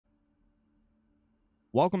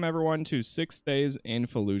Welcome everyone to 6 Days in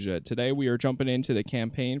Fallujah. Today we are jumping into the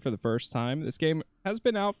campaign for the first time. This game has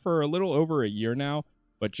been out for a little over a year now,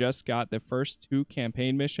 but just got the first 2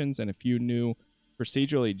 campaign missions and a few new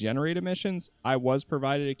procedurally generated missions. I was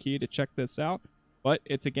provided a key to check this out, but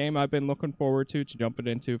it's a game I've been looking forward to jumping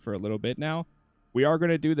into for a little bit now. We are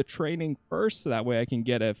going to do the training first, so that way I can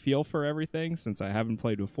get a feel for everything since I haven't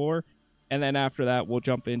played before. And then after that, we'll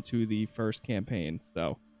jump into the first campaign.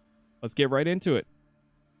 So let's get right into it.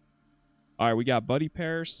 All right, we got buddy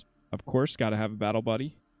pairs. Of course, got to have a battle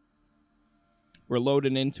buddy. We're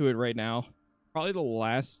loading into it right now. Probably the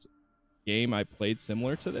last game I played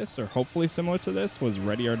similar to this, or hopefully similar to this, was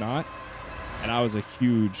Ready or Not. And I was a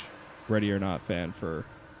huge Ready or Not fan for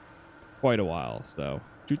quite a while. So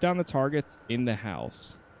shoot down the targets in the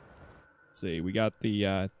house. Let's see, we got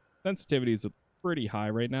the sensitivity is pretty high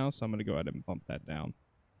right now, so I'm going to go ahead and bump that down.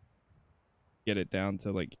 Get it down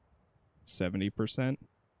to like 70%.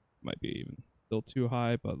 Might be even still too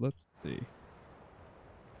high, but let's see.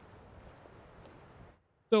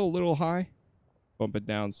 Still a little high. Bump it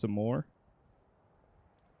down some more.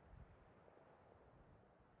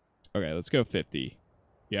 Okay, let's go 50.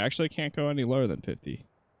 You actually can't go any lower than 50.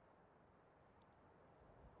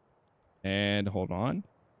 And hold on.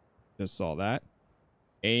 Just saw that.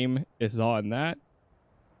 Aim is on that.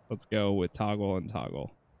 Let's go with toggle and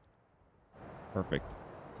toggle. Perfect.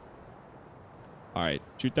 All right,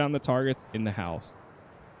 shoot down the targets in the house.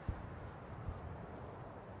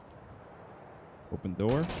 Open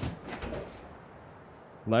door.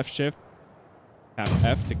 Left shift. Tap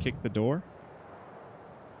F to kick the door.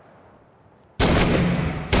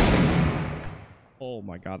 Oh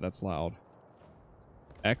my god, that's loud.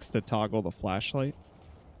 X to toggle the flashlight.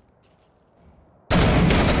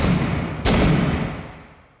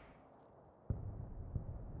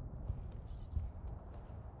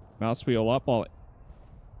 Mouse wheel up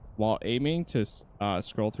while aiming to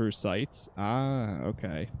scroll through sights. Ah,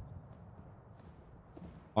 okay.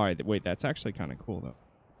 All right, wait, that's actually kind of cool, though.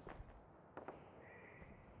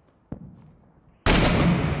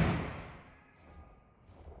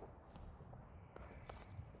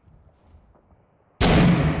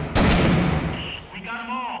 We got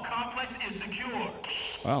them all. Complex is secure.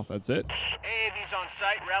 Wow, that's it. AAV's on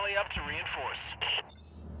site. Rally up to reinforce.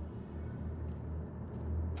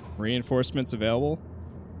 Reinforcements available.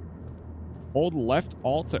 Hold left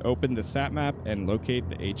alt to open the sat map and locate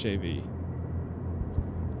the HAV.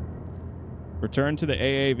 Return to the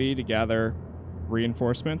AAV to gather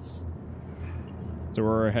reinforcements. So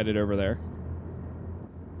we're headed over there.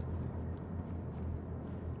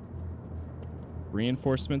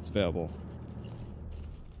 Reinforcements available.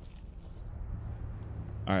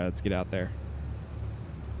 All right, let's get out there.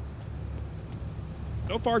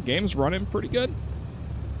 So far, game's running pretty good.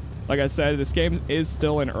 Like I said, this game is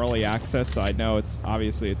still in early access, so I know it's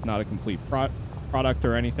not a complete product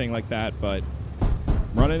or anything like that, but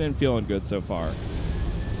running and feeling good so far.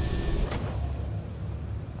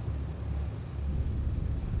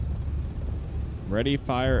 Ready,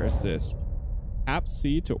 fire, assist. Tap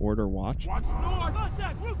C to order watch. Watch north.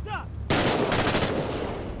 Contact rooftop.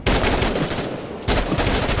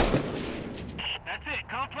 That's it.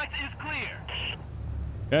 Complex is clear.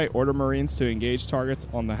 Okay, order Marines to engage targets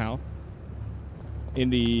on the house. In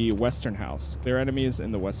the western house. Clear enemies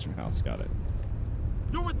in the western house. Got it.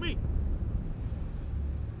 You're with me.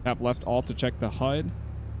 Tap left alt to check the HUD.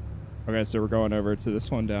 Okay, so we're going over to this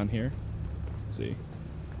one down here. Let's see.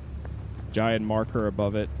 Giant marker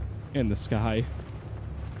above it in the sky.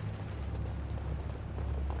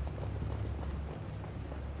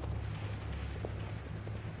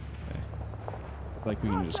 Okay. Like we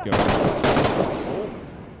can just go.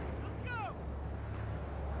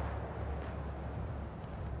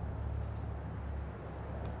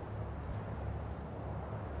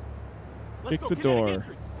 Kick the door.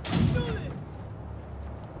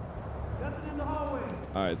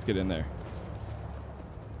 All right, let's get in there.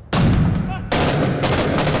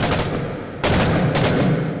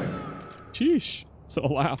 Sheesh, so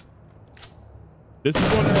loud. This is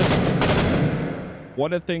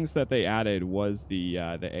one of the things that they added was the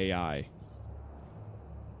AI,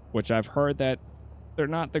 which I've heard that they're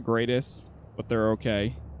not the greatest, but they're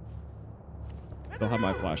okay. Still have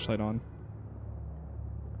my flashlight on.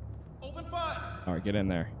 All right, get in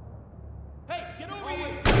there. Hey, get over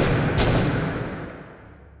here.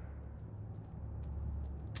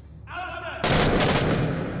 I'm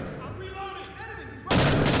reloading.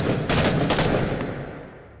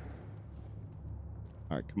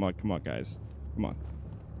 All right, come on, guys. Come on.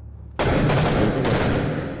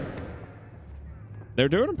 They're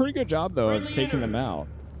doing a pretty good job, though, of taking them out.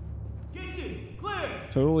 Kitchen, clear.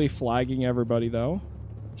 Totally flagging everybody, though,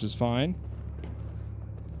 which is fine.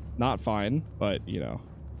 Not fine, but, you know.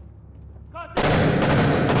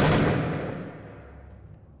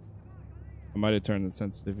 I might have turned the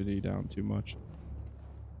sensitivity down too much.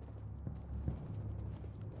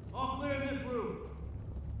 All clear in this room.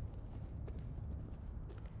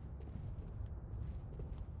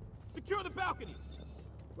 Secure the balcony.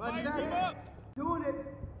 Roger Fire team that. up. Doing it.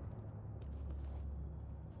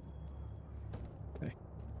 Okay.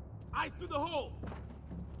 Eyes through the hole.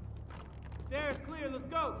 Stairs clear. Let's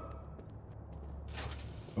go.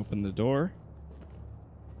 Open the door.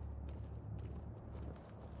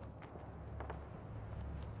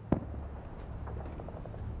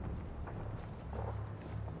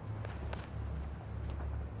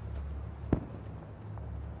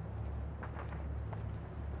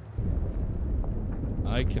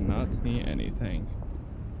 I cannot see anything.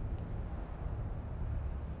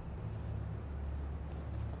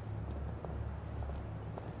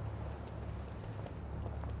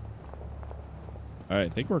 Alright,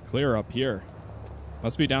 I think we're clear up here.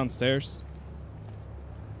 Must be downstairs.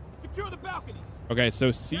 Secure the balcony. Okay,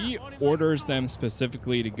 so C orders them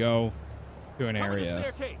specifically to go to an Cover the area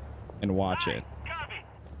staircase. and watch it. Copy.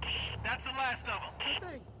 That's the last of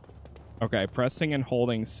them. Okay, pressing and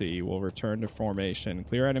holding C will return to formation.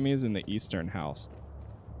 Clear enemies in the eastern house.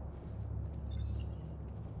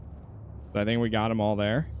 So I think we got them all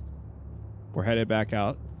there. We're headed back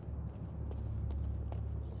out.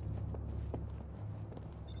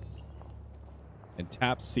 And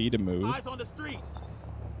tap C to move. Eyes on the street.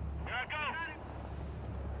 Gotta go.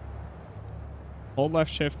 Hold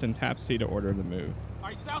left shift and tap C to order the move. All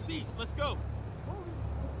right, southeast. Let's go.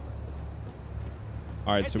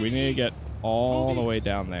 Alright, so we need to get all the way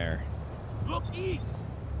down there. Look east.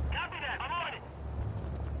 Copy that. I'm on it.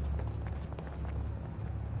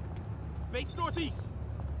 Face northeast.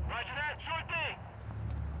 Roger that. Sure thing.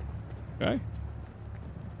 Okay.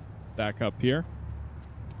 Back up here.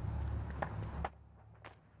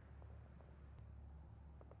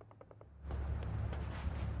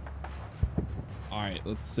 Alright,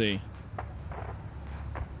 let's see.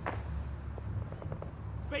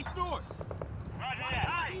 Face north. Roger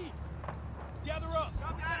that. East. Gather up.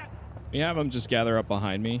 Copy that. We have them just gather up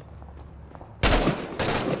behind me.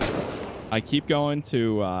 I keep going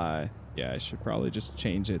to, yeah, I should probably just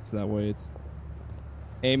change it so that way it's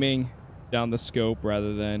aiming down the scope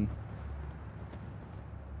rather than...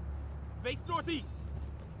 Face northeast.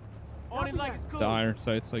 On it like it's cool. the iron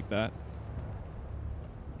sights like that.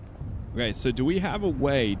 Okay, so do we have a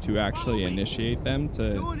way to actually initiate them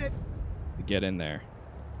to get in there?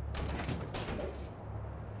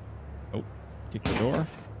 Oh, kick the door.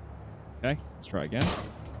 Okay, let's try again.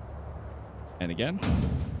 And again.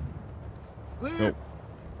 Nope.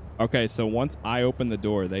 Okay, so once I open the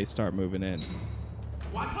door, they start moving in.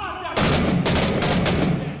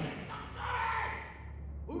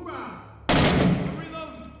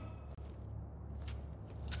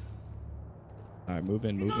 Alright, move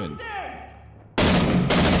in, move in.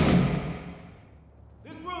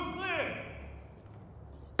 This room's clear.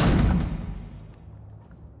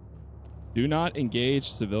 Do not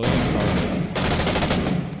engage civilian targets.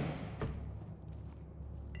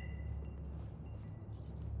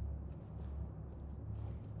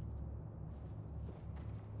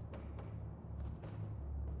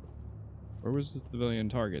 Where was the civilian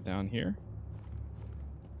target? Down here?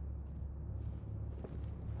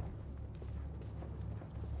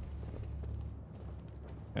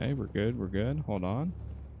 Okay, we're good, we're good. Hold on.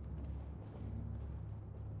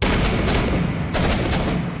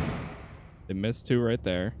 They missed two right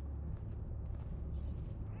there.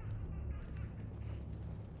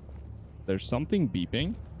 There's something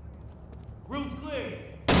beeping. Room's clear.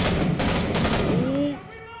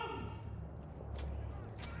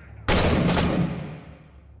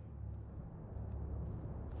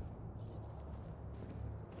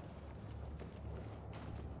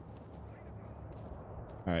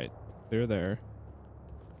 All right, they're there.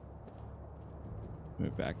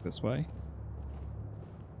 Move back this way.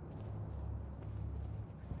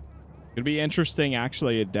 It'd be interesting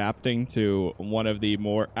actually adapting to one of the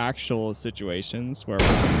more actual situations where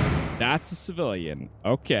that's a civilian.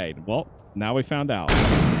 Okay, well, now we found out.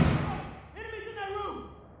 Enemies in that room.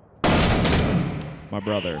 My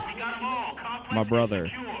brother. We got them all. Complex My brother.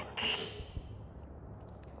 secure.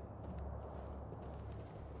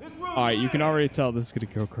 This room's All right, you can clear. already tell this is going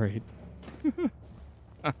to go great.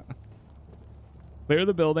 Clear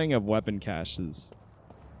the building of weapon caches.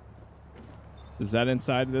 Is that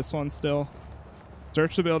inside this one still?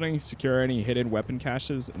 Search the building, secure any hidden weapon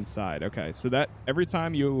caches inside. Okay, so that every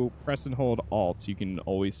time you press and hold Alt, you can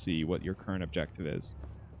always see what your current objective is.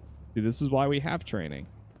 See, this is why we have training.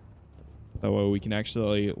 So we can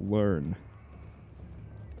actually learn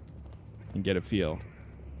and get a feel.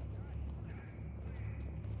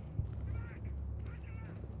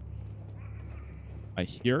 I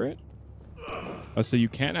hear it? Oh, so you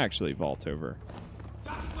can actually vault over.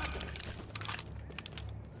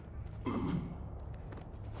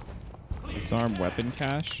 Disarm weapon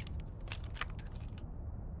cache.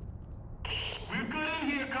 We're good in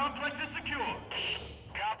here. Complex is secure.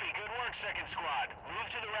 Copy. Good work, second squad. Move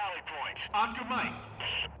to the rally point. Oscar Mike.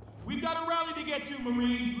 We've got a rally to get to,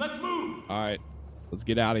 Marines. Let's move. All right. Let's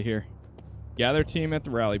get out of here. Gather team at the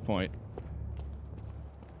rally point.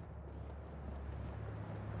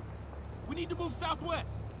 We need to move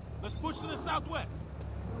southwest. Let's push to the southwest.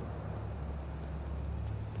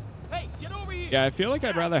 Hey, get over here. Yeah, I feel like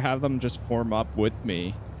I'd rather have them just form up with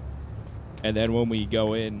me. And then when we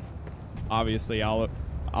go in, obviously I'll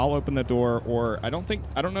open the door, or I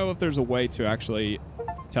don't know if there's a way to actually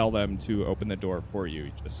tell them to open the door for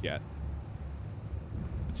you just yet.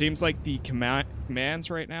 It seems like the commands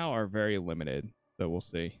right now are very limited, so we'll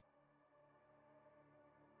see.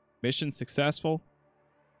 Mission successful.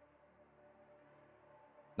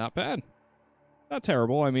 Not bad. Not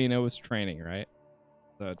terrible. I mean, it was training, right?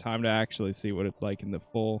 So time to actually see what it's like in the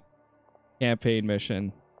full campaign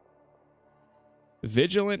mission.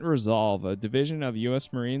 Vigilant Resolve. A division of U.S.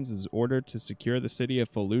 Marines is ordered to secure the city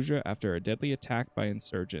of Fallujah after a deadly attack by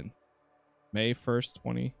insurgents. May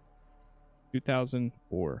 1st,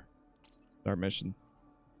 2004. Our mission.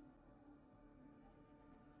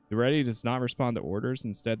 The Ready does not respond to orders.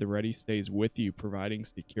 Instead, the Ready stays with you, providing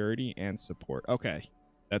security and support. Okay.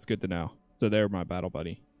 That's good to know. So they're my battle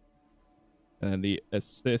buddy. And then the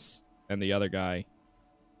assist and the other guy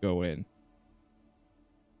go in.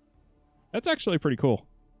 That's actually pretty cool.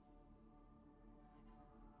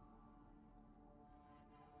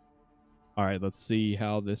 All right, let's see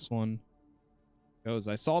how this one goes.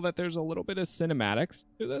 I saw that there's a little bit of cinematics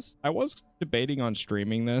to this. I was debating on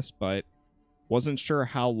streaming this, but wasn't sure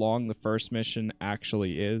how long the first mission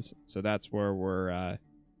actually is. So that's where we're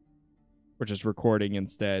just recording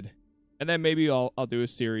instead. And then maybe I'll do a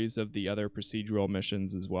series of the other procedural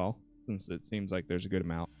missions as well, since it seems like there's a good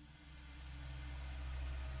amount.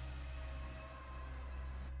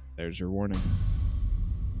 There's your warning.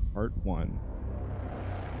 Part 1.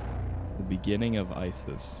 The beginning of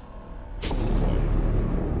ISIS.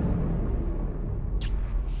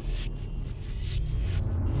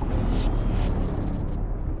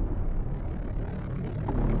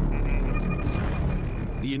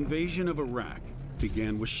 The invasion of Iraq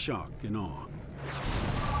began with shock and awe.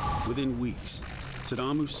 Within weeks,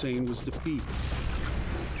 Saddam Hussein was defeated.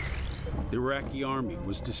 The Iraqi army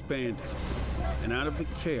was disbanded, and out of the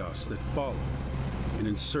chaos that followed, an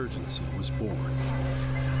insurgency was born.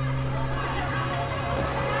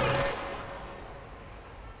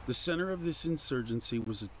 The center of this insurgency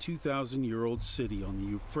was a 2,000-year-old city on the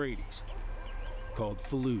Euphrates called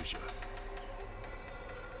Fallujah.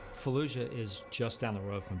 Fallujah is just down the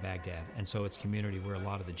road from Baghdad, and so it's a community where a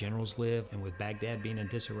lot of the generals live, and with Baghdad being in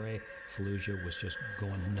disarray, Fallujah was just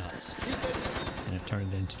going nuts, and it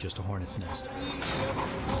turned into just a hornet's nest.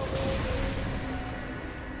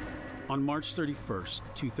 On March 31st,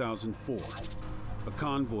 2004, a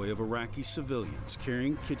convoy of Iraqi civilians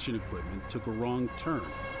carrying kitchen equipment took a wrong turn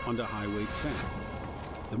onto Highway 10,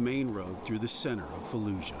 the main road through the center of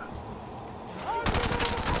Fallujah.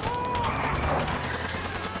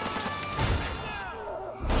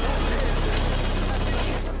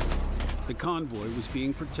 The convoy was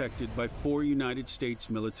being protected by 4 United States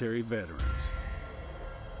military veterans.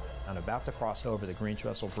 And about to cross over the Green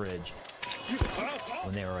Trestle Bridge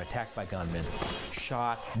when they were attacked by gunmen.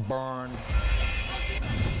 Shot, burned,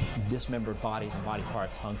 dismembered bodies and body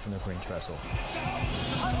parts hung from the Green Trestle.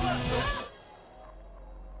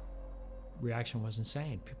 Reaction was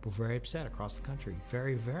insane. People were very upset across the country.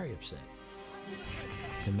 Very, very upset.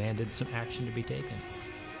 Demanded some action to be taken.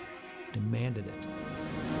 Demanded it.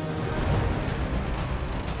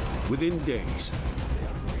 Within days,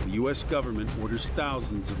 the U.S. government orders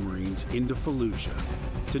thousands of Marines into Fallujah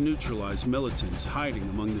to neutralize militants hiding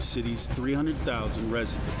among the city's 300,000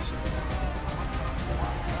 residents.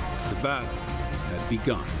 The battle had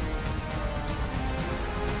begun.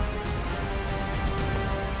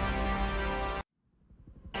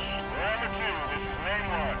 Number 2, this is Main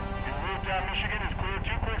 1. Your route down Michigan is clear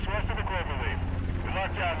 2 clicks west of the Cloverleaf. Good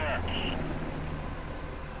luck down there.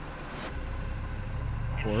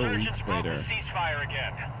 4 weeks Insurgents broke the later. ceasefire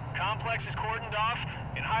again. Complex is cordoned off,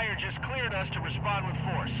 and Higher just cleared us to respond with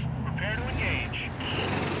force. Prepare to engage.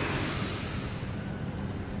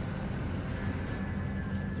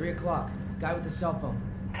 3 o'clock. Guy with the cell phone.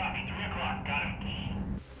 Copy, 3 o'clock. Got him.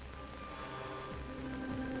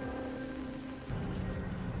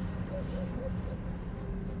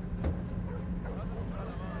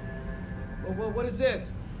 What is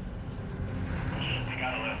this? They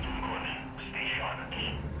gotta let us through the court. Stay sharp.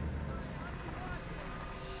 Shit,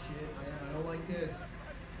 man, I don't like this.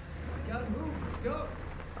 We gotta move, let's go.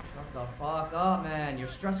 Shut the fuck up, man. You're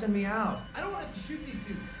stressing me out. I don't want to have to shoot these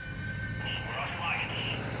dudes. We're off your line.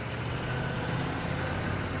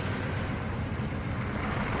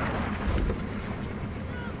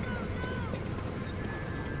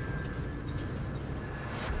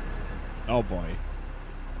 Oh boy.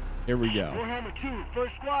 Here we go. Warhammer 2,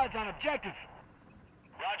 first squad's on objective.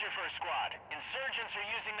 Roger, first squad. Insurgents are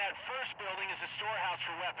using that first building as a storehouse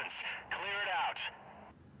for weapons. Clear it out.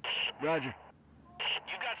 Roger.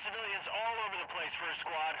 You've got civilians all over the place, first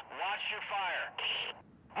squad. Watch your fire.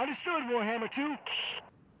 Understood, Warhammer 2.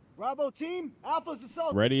 Bravo team, Alpha's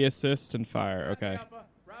assault. Ready, assist, and fire. Okay.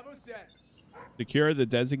 Bravo set. Secure the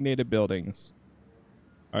designated buildings.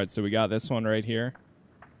 All right, so we got this one right here.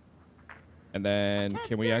 And then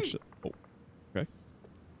can we actually... Oh, okay.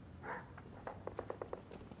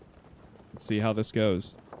 Let's see how this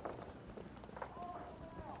goes.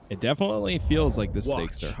 It definitely feels like the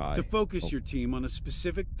stakes are high. To focus your team on a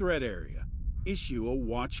specific threat area, issue a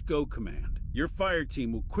Watch Go command. Your fire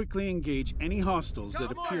team will quickly engage any hostiles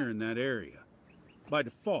that appear in that area. By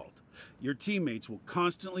default, your teammates will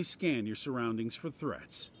constantly scan your surroundings for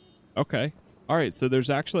threats. Okay. All right, so there's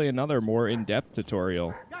actually another more in-depth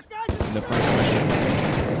tutorial in the first mission.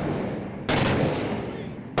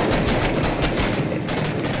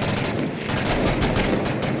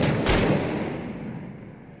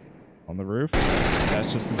 On the roof.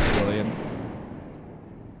 That's just a civilian.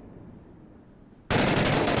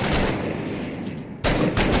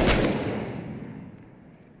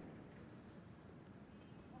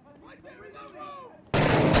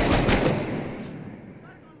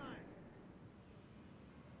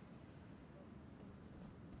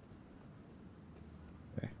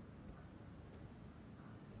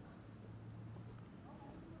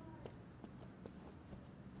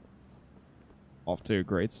 Off to a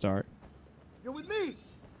great start. You're with me.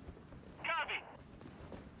 Copy.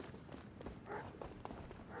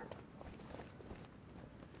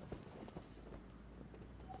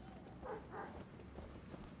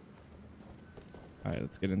 All right,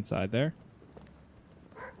 let's get inside there.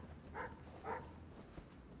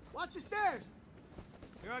 Watch the stairs.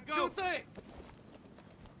 Here I go. Shoot thing.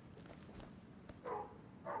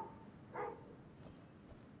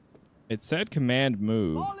 It said command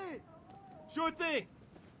move. Fall in. Sure thing.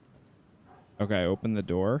 Okay, open the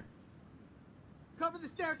door. Cover the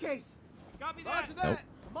staircase. Copy that. Roger that. Nope.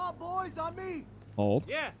 Come on, boys, on me. Hold.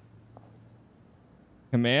 Yeah.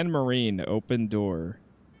 Command Marine, open door.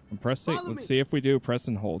 I'm pressing. Follow Let's me. see if we do press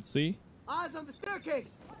and hold. See? Eyes on the staircase.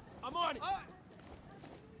 I'm on it.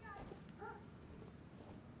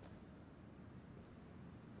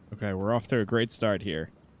 Okay, we're off to a great start here.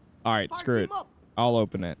 All right, Fire screw it. team up. I'll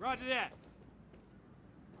open it. Roger that.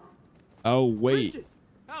 Oh, Reach wait. it.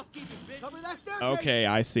 Housekeeping, bitch. Cover that staircase. Okay,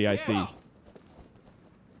 I see, I see. Come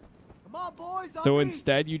on, boys, on So me.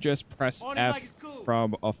 instead, you just press On it F like it's cool.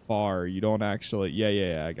 from afar. You don't actually...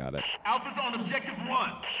 Yeah, I got it. Alpha's on objective 1.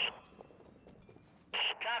 Copy,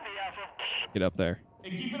 Alpha. Get up there.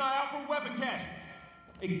 And keep an eye out for weapon caches.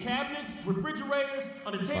 In cabinets, refrigerators,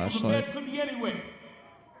 on the tables of Flashlight. bed, could be anywhere.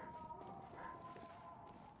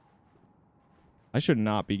 I should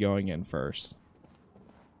not be going in first.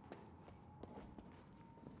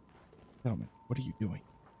 Gentlemen, what are you doing?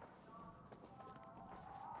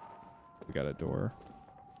 We got a door.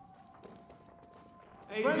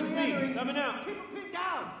 Hey, it's Friendly just me. entering. Coming out. Keep a pin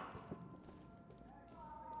down.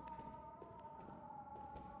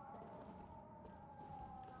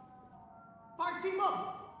 Fire team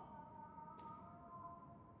up.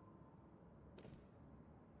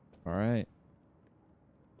 All right.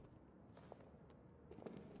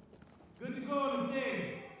 Good to go on the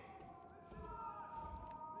stairs.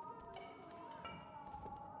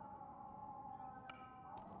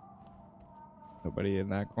 Nobody in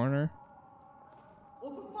that corner.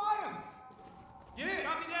 Open fire. Yeah,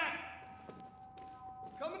 copy that.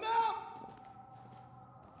 Coming out.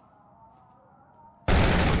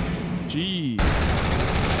 Jeez.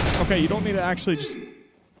 Okay, you don't need to actually just...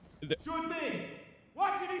 Sure thing.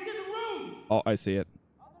 Watch it, he's in the room. Oh, I see it.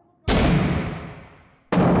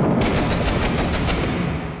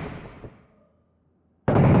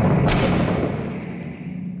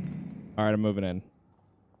 All right, I'm moving in.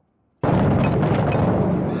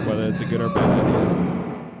 Whether it's a good or bad idea.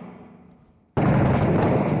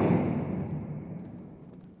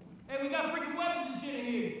 Hey, we got freaking weapons and shit in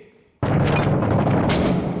here.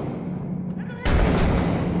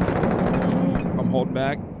 I'm holding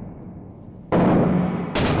back.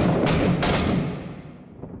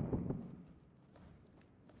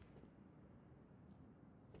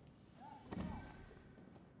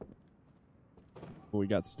 We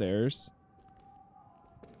got stairs.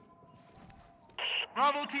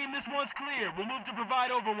 Bravo team, this one's clear. We'll move to provide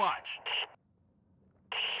overwatch.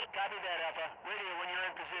 Copy that, Alpha. Radio when you're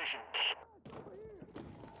in position.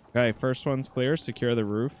 Okay, first one's clear. Secure the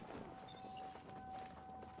roof.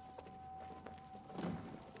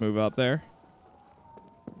 Move up there.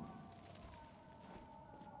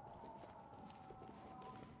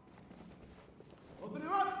 Open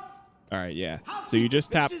her up. All right, yeah. So you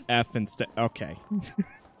just tap F instead. Okay.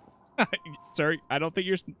 Sorry, I don't think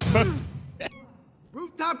you're...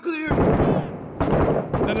 Rooftop clear.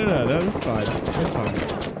 No, that's fine. That's fine.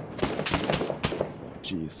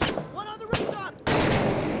 Jeez. One on the rooftop.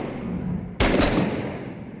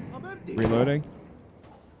 I'm empty. Reloading.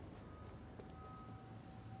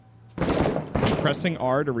 I'm pressing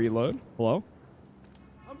R to reload. Hello?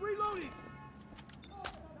 I'm reloading.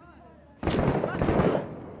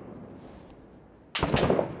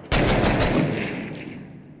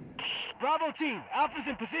 Bravo team, Alpha's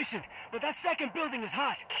in position, but that second building is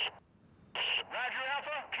hot. Roger,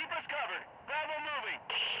 Alpha. Keep us covered. Bravo moving.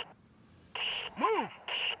 Move.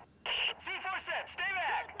 C4 set. Stay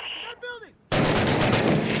back. That building.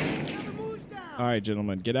 Another moves down. All right,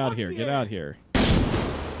 gentlemen. Get out here. Get out here. Roof's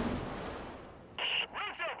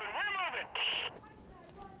open. We're moving.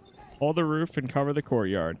 Hold the roof and cover the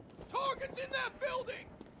courtyard. Targets in that building.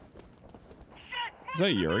 Is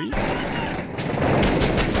that Yuri?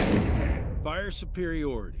 Fire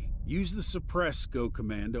superiority. Use the suppress go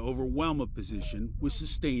command to overwhelm a position with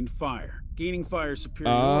sustained fire. Gaining fire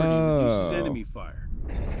superiority reduces enemy fire.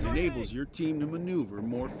 It enables your team to maneuver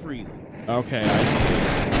more freely. Okay, I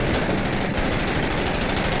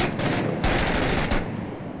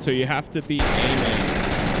see. So you have to be aiming,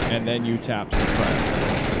 and then you tap suppress.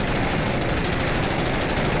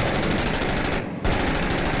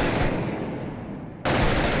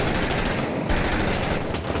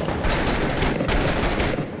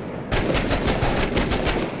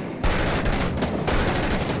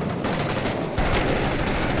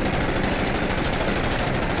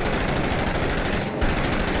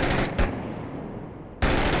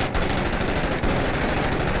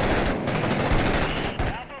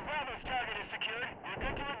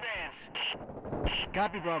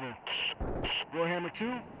 Copy, Bravo. Warhammer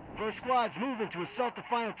 2, first squad's moving to assault the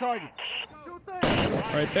final target.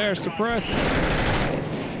 Right there, suppress.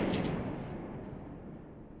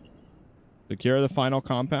 Secure the final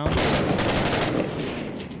compound.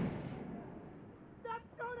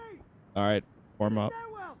 All right, warm up.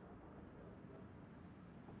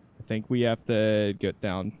 I think we have to get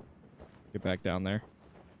back down there.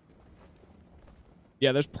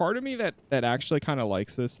 Yeah, there's part of me that actually kind of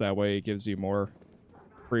likes this. That way it gives you more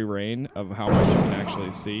free reign of how much you can actually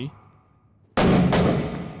see.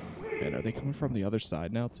 And are they coming from the other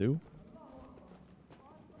side now too?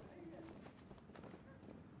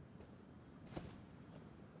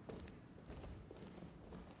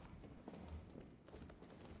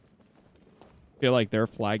 I feel like they're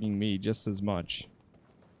flagging me just as much.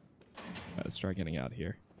 Let's try getting out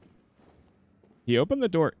here. He opened the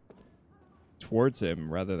door towards him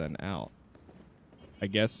rather than out. I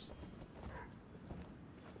guess.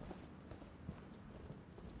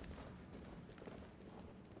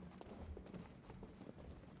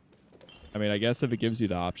 I mean, I guess if it gives you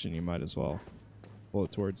the option, you might as well pull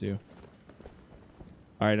it towards you.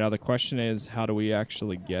 All right, now the question is, how do we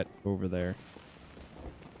actually get over there?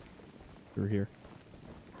 Through here.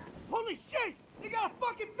 Holy shit! They got a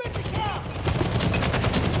fucking 50 cal!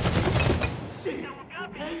 Shit!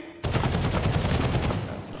 Okay?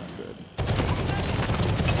 That's not good.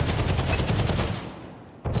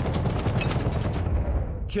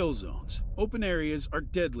 Kill zones. Open areas are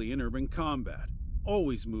deadly in urban combat.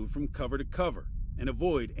 Always move from cover to cover and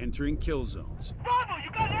avoid entering kill zones. Bravo,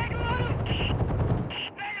 you got an angle on him?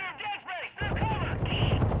 Negative, dead space. They're covered. We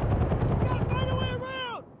gotta find a way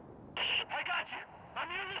around! I got you. I'm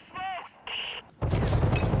using smokes.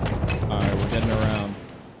 All right, we're getting around.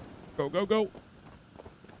 Go, go, go.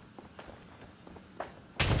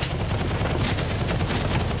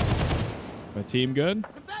 My team good?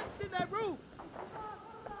 The back's in that room!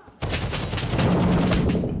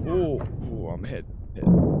 Oh, I'm hit.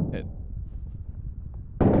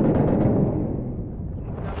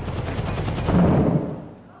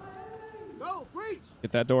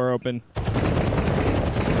 Get that door open.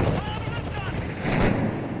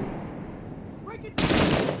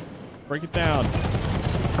 Break it down.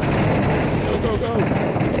 Go, go,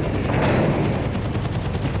 go.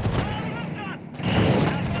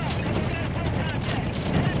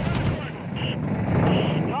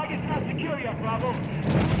 Target's not secure yet, Bravo. He's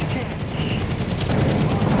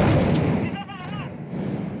up on the roof.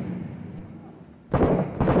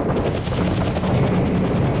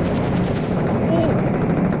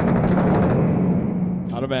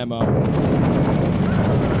 Out of ammo.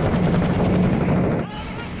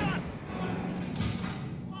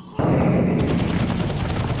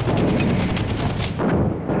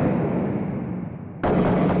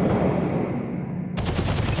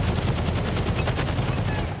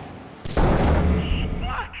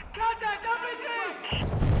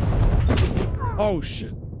 Oh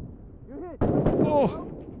shit. Oh.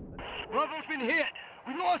 Bravo's been hit.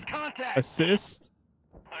 We lost contact. Assist?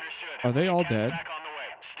 Understood. Are they all Casas dead? back on the way.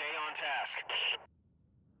 Stay on task.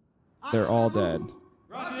 They're all dead.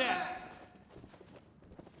 Roger that.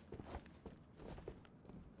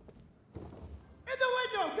 In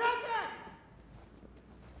the window! Contact!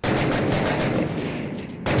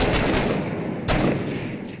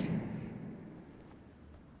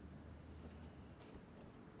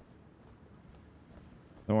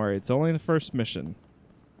 Don't worry, it's only the first mission.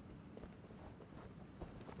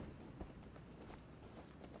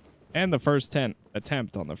 And the first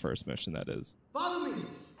attempt on the first mission, that is. Follow me!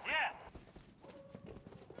 Yeah.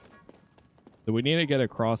 So we need to get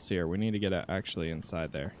across here. We need to get actually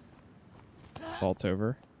inside there. Vault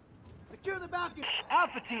over. Secure the balcony!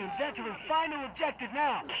 Alpha teams entering final objective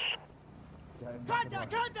now.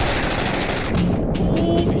 Contact! Contact!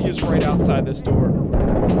 Oh, he's right outside this door.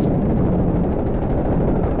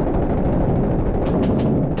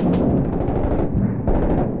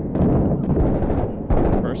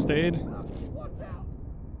 First aid.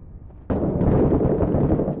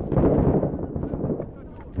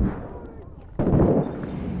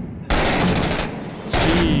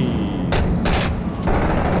 Jeez.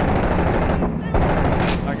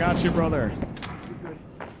 I got you, brother.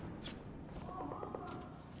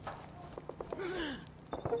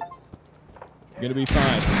 You're gonna be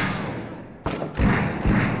fine.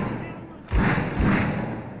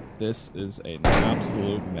 This is an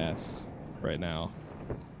absolute mess right now.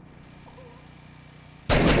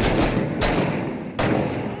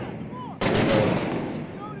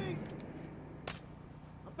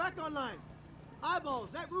 I'm back online. Eyeballs,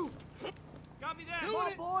 that roof. Copy that. Come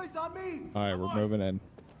on, boys, on me. All right, we're moving in.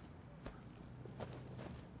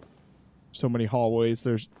 So many hallways.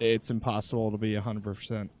 It's impossible to be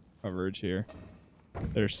 100% coverage here.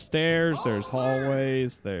 There's stairs. There's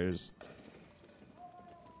hallways. There's.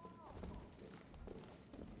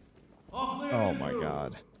 Oh my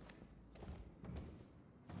god.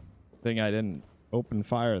 Thing I didn't open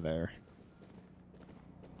fire there.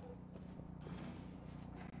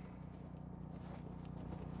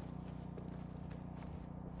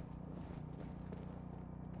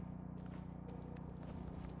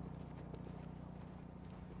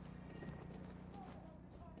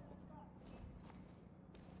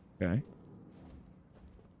 Okay.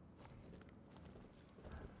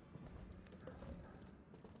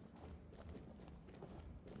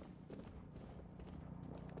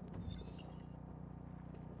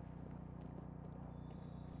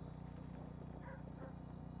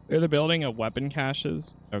 They're building a weapon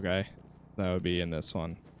caches. Okay. That would be in this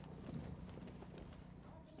one.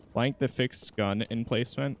 Blank the fixed gun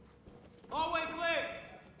emplacement. Hallway clear.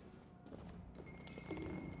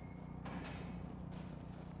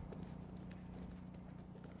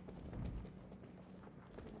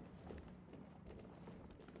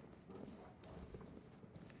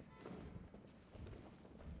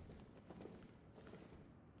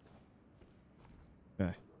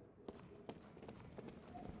 Okay.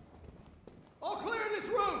 All clear in this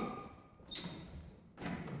room.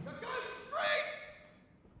 The guys are straight.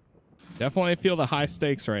 Definitely feel the high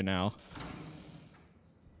stakes right now.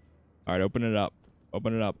 All right, open it up.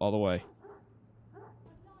 Open it up all the way.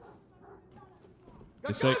 The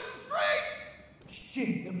It's guys like- are straight.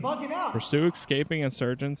 Shit, they're bugging out. Pursue escaping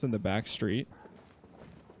insurgents in the back street.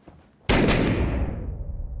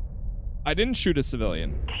 I didn't shoot a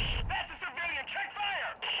civilian. That's a civilian. Check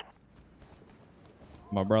fire.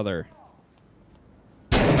 My brother.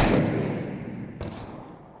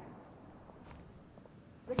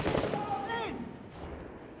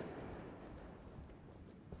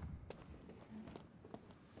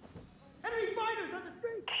 Enemy fighters on the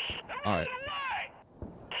street. All right.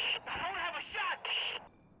 I don't have a shot.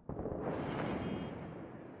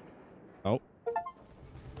 Oh.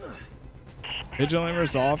 Vigilant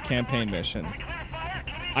Resolve campaign mission.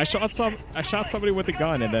 I shot somebody with a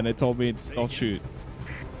gun and then it told me don't shoot.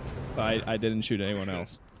 But I didn't shoot anyone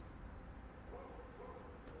else.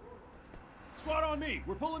 Squad on me.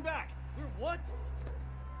 We're pulling back. We're what?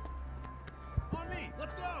 On me.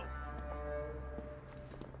 Let's go.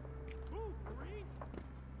 Ooh, Marine.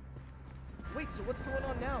 Wait, so what's going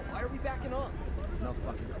on now? Why are we backing up? No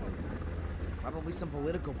fucking clue. Probably some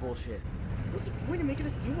political bullshit. What's the point of making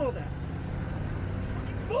us do all that? It's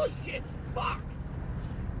fucking bullshit! Fuck!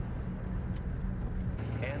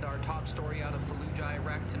 And our top story out of Fallujah,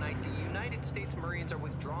 Iraq tonight, the United States Marines are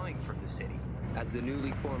withdrawing from the city as the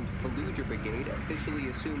newly formed Fallujah Brigade officially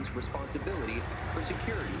assumes responsibility for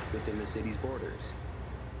security within the city's borders.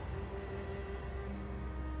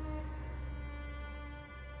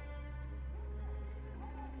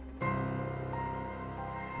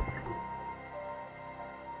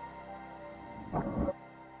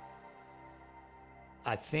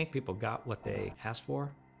 I think people got what they asked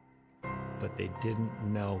for, but they didn't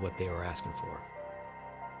know what they were asking for.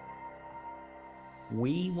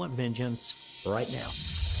 We want vengeance right now.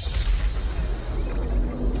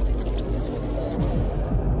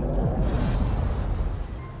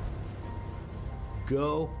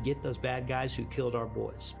 Go get those bad guys who killed our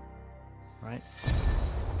boys, right?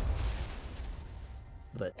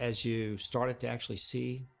 But as you started to actually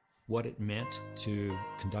see what it meant to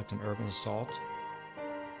conduct an urban assault,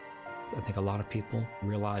 I think a lot of people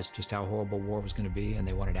realized just how horrible war was going to be, and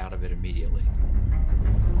they wanted out of it immediately.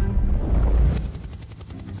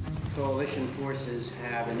 Coalition forces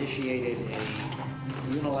have initiated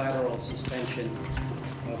a unilateral suspension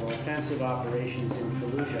of offensive operations in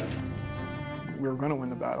Fallujah. We were going to win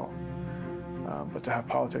the battle, but to have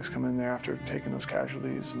politics come in there after taking those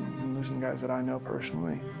casualties and losing guys that I know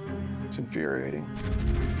personally, it's infuriating.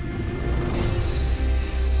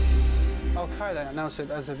 Al-Qaeda announced it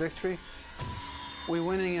as a victory. We're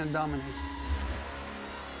winning and dominate.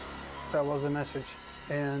 That was the message.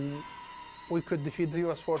 And we could defeat the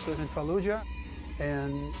U.S. forces in Fallujah,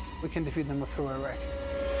 and we can defeat them through Iraq.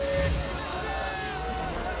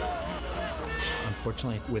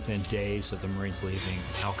 Unfortunately, within days of the Marines leaving,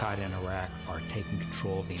 Al-Qaeda in Iraq are taking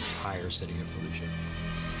control of the entire city of Fallujah.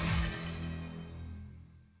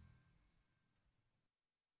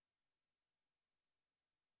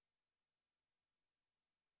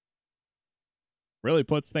 Really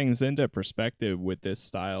puts things into perspective with this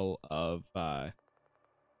style of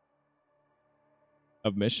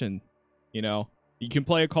mission. You know, you can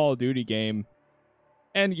play a Call of Duty game,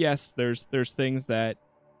 and yes, there's things that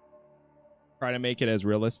try to make it as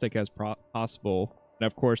realistic as possible. And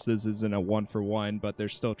of course, this isn't a 1-for-1, but they're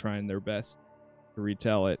still trying their best to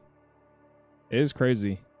retell it. It is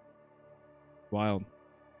crazy. Wild.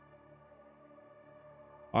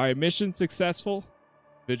 All right, mission successful.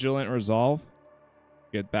 Vigilant Resolve.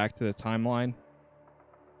 Get back to the timeline.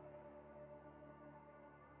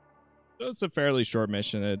 So it's a fairly short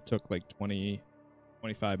mission. It took like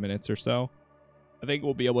 25 minutes or so. I think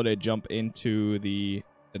we'll be able to jump into the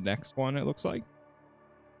next one, it looks like.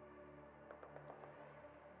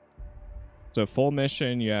 So full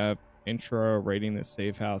mission, you have intro, raiding the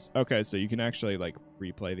safe house. Okay, so you can actually like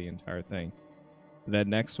replay the entire thing. Then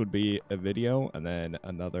next would be a video, and then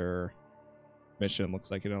another mission.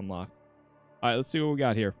 Looks like it unlocked. All right, let's see what we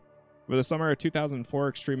got here. Over the summer of 2004,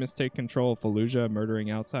 extremists take control of Fallujah,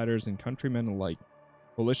 murdering outsiders and countrymen alike.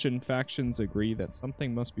 Coalition factions agree that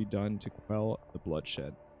something must be done to quell the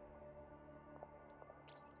bloodshed.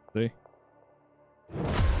 See?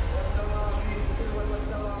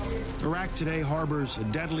 Iraq today harbors a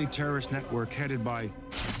deadly terrorist network headed by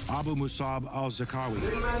Abu Musab al-Zarqawi,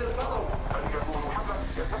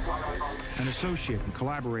 an associate and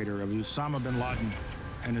collaborator of Osama bin Laden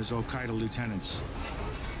and his al-Qaeda lieutenants.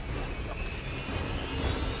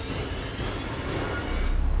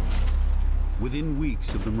 Within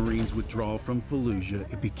weeks of the Marines' withdrawal from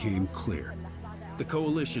Fallujah, it became clear. The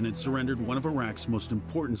coalition had surrendered one of Iraq's most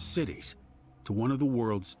important cities to one of the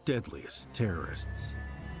world's deadliest terrorists.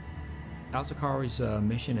 Al-Zarqawi's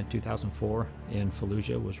mission in 2004 in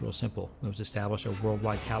Fallujah was real simple. It was to establish a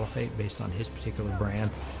worldwide caliphate based on his particular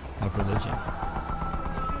brand of religion.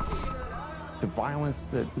 The violence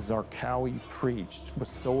that Zarqawi preached was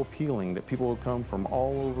so appealing that people would come from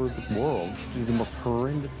all over the world to do the most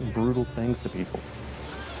horrendous and brutal things to people.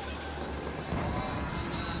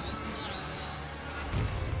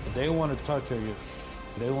 They want to torture you.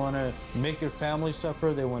 They want to make your family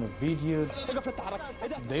suffer. They want to feed you.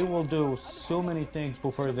 They will do so many things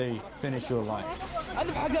before they finish your life.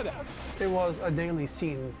 It was a daily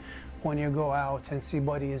scene when you go out and see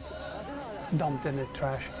bodies dumped in the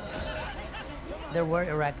trash. There were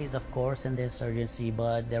Iraqis, of course, in the insurgency,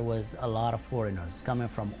 but there was a lot of foreigners coming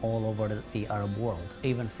from all over the Arab world,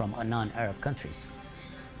 even from non-Arab countries,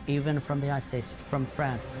 even from the United States, from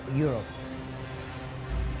France, Europe.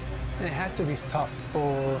 It had to be stopped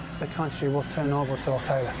or the country will turn over to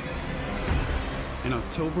Al-Qaeda. In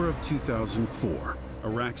October of 2004,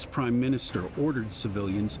 Iraq's prime minister ordered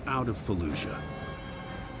civilians out of Fallujah,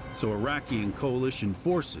 so Iraqi and coalition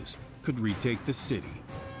forces could retake the city.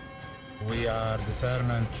 We are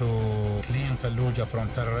determined to clean Fallujah from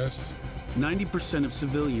terrorists. 90% of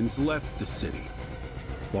civilians left the city,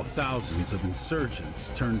 while thousands of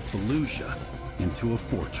insurgents turned Fallujah into a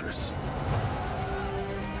fortress.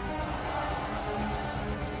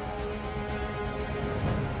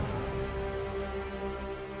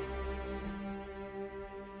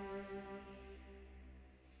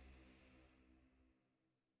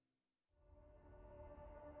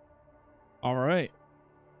 All right.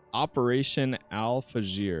 Operation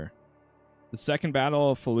Al-Fajr. The second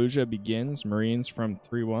battle of Fallujah begins. Marines from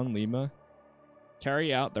 3-1 Lima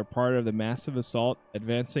carry out their part of the massive assault,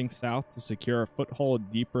 advancing south to secure a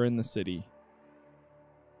foothold deeper in the city.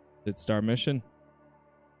 Did start mission.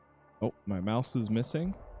 Oh, my mouse is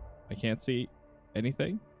missing. I can't see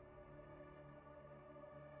anything.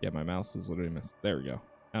 Yeah, my mouse is literally missing. There we go.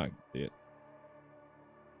 Now I can see it.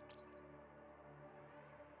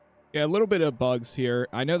 Yeah, a little bit of bugs here.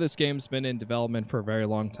 I know this game's been in development for a very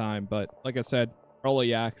long time, but like I said,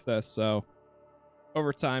 early access, so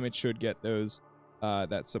over time it should get those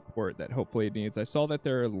that support that hopefully it needs. I saw that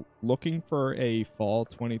they're looking for a fall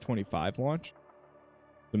 2025 launch,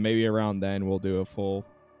 so maybe around then we'll do a full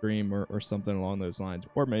stream or something along those lines,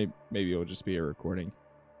 or maybe it'll just be a recording.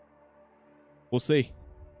 We'll see.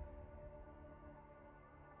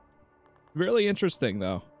 Really interesting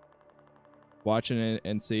though, watching it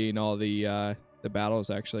and seeing all the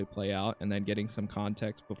battles actually play out, and then getting some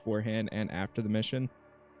context beforehand and after the mission.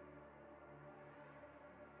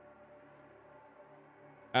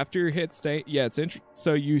 After you hit stay, yeah, it's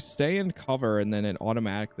so you stay in cover and then it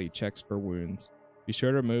automatically checks for wounds. Be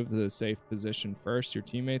sure to move to the safe position first. Your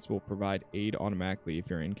teammates will provide aid automatically if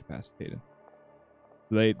you're incapacitated.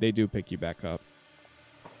 They do pick you back up.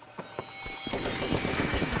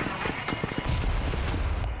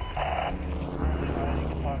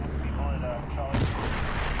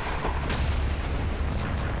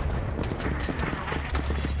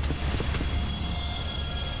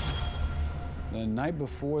 The night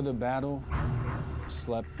before the battle,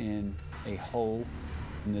 slept in a hole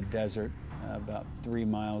in the desert about 3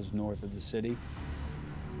 miles north of the city.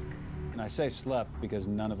 And I say slept because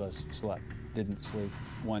none of us slept, didn't sleep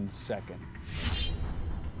 1 second.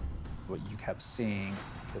 What you kept seeing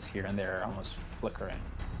was here and there almost flickering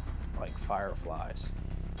like fireflies,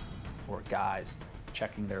 or guys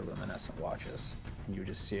checking their luminescent watches. And you would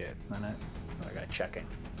just see it, minute, another guy checking.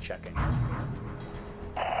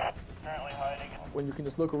 When you can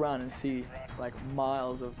just look around and see like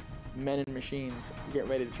miles of men and machines get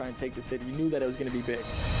ready to try and take the city, you knew that it was going to be big.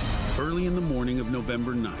 Early in the morning of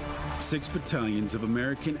November 9th, 6 battalions of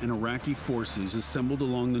American and Iraqi forces assembled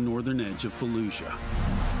along the northern edge of Fallujah.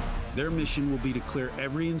 Their mission will be to clear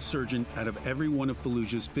every insurgent out of every one of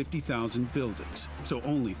Fallujah's 50,000 buildings, so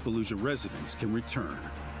only Fallujah residents can return.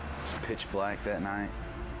 It was pitch black that night.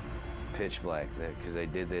 Pitch black, because they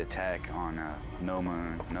did the attack on no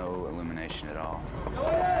moon, no illumination at all.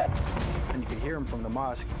 And you could hear them from the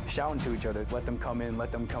mosque shouting to each other, let them come in,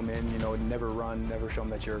 you know, never run, never show them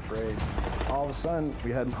that you're afraid. All of a sudden,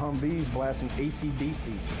 we had Humvees blasting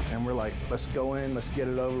AC/DC, and we're like, let's go in, let's get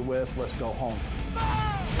it over with, let's go home.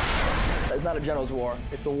 It's not a general's war.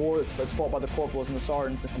 It's a war that's fought by the corporals and the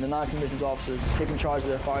sergeants and the non-commissioned officers taking charge of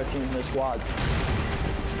their fire teams and their squads.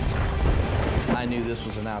 I knew this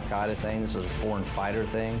was an Al-Qaeda thing. This was a foreign fighter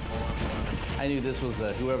thing. I knew this was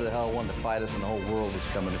whoever the hell wanted to fight us in the whole world was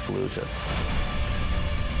coming to Fallujah.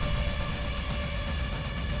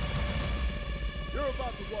 You're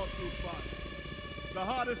about to walk through fire. The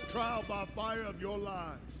hottest trial by fire of your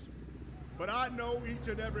lives. But I know each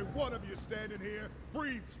and every one of you standing here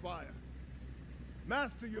breathes fire.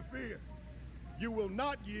 Master your fear. You will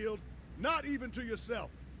not yield, not even to yourself.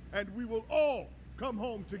 And we will all come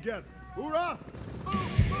home together. Hoorah! Move,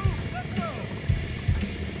 move, let's go!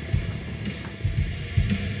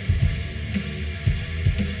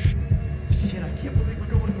 Shit, I can't believe we're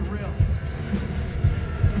going for real.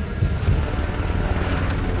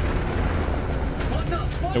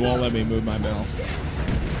 It won't let me move my mouse.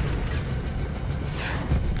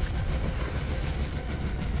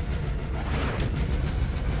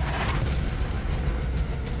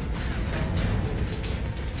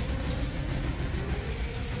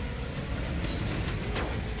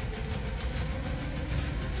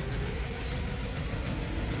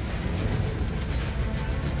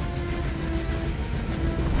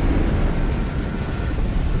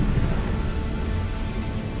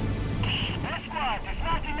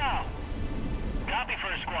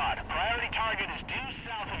 target is due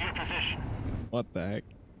south of your position. What the heck?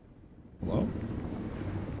 Hello?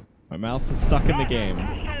 My mouse is stuck in the game.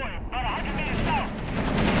 Two-story, about 100 meters south.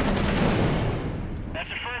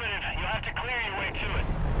 That's affirmative. You'll have to clear your way to it.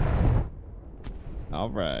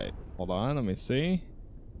 Alright. Hold on, let me see.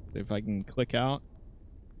 See if I can click out.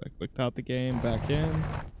 I clicked out the game, back in.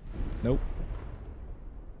 Nope.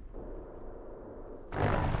 Stay on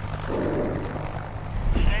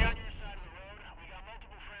your side of the road. We got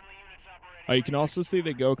multiple friendly units operating. Oh, you can also see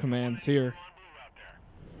the go commands here.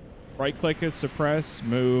 Right click is suppress,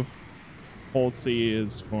 move. Hold C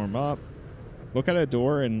is form up. Look at a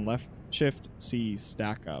door and left shift C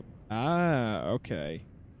stack up. Ah, okay.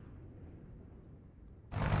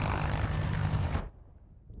 Let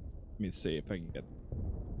me see if I can get...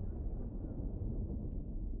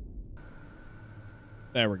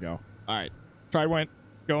 There we go. Alright. Tried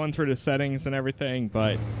going through the settings and everything,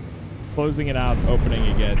 but closing it out, opening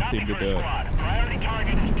again seemed to do it. Priority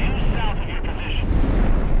target is due south of your position.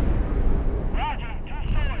 Roger,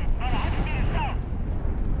 two-story, about 100 meters south.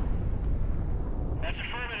 That's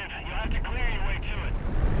affirmative. You'll have to clear your way to it.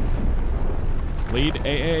 Lead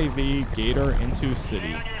AAV Gator into city.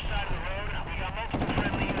 Stay on your side of the road. We got multiple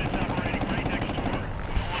friendly units operating right next door. You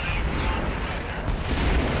don't want any problems right there.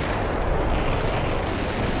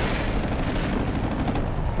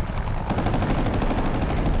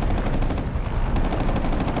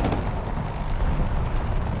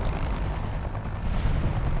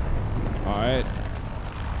 Alright.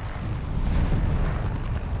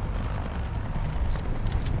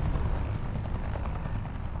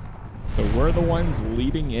 So we're the ones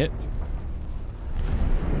leading it.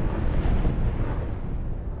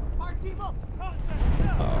 Uh-oh.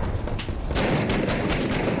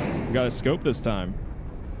 We got a scope this time.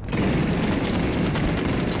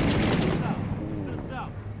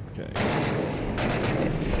 Okay.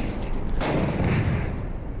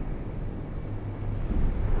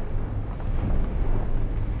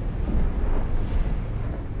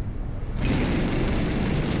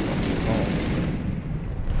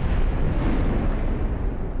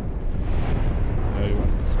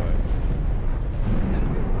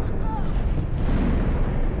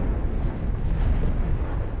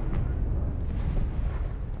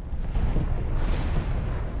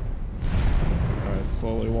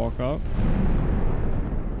 Slowly walk up.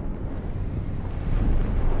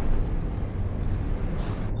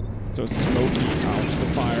 So smoky, ouch, the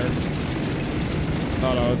fire.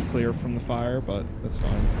 Thought I was clear from the fire, but that's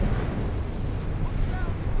fine.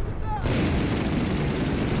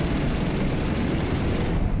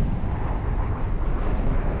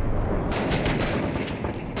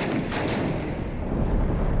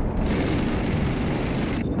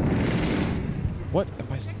 What am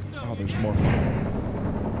I? Oh, there's more fire.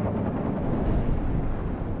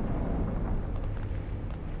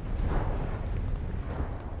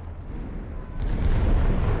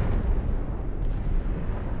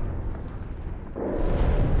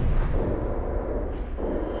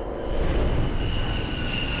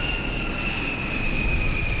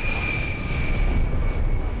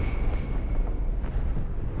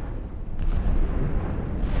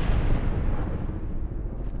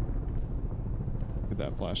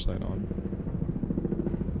 That flashlight on.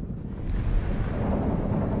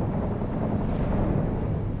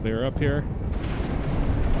 Clear up here.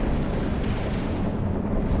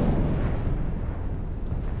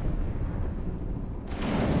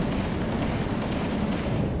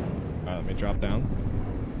 Let me drop down.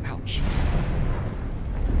 Ouch.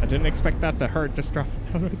 I didn't expect that to hurt. Just drop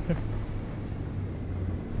down right there.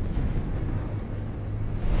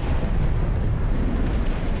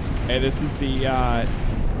 Hey, this is the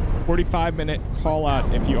 45-minute call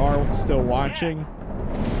out if you are still watching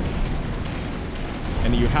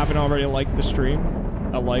and you haven't already liked the stream.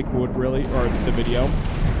 A like would really, or the video,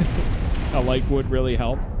 a like would really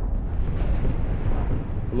help.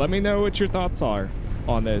 Let me know what your thoughts are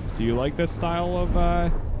on this. Do you like this style of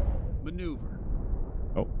maneuver?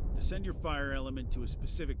 Oh. To send your fire element to a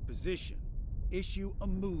specific position, issue a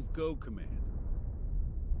move go command.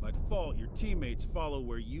 By default, your teammates follow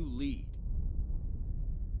where you lead.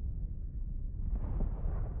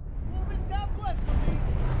 Moving southwest, Marines.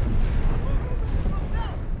 Move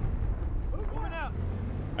south. Moving out.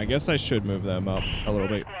 I guess I should move them up a little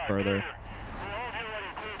bit further.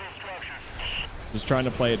 Just trying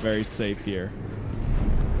to play it very safe here.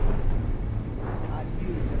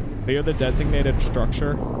 Clear the designated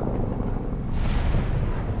structure.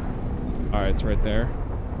 Alright, it's right there.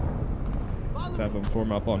 Let's have them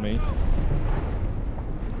form up on me.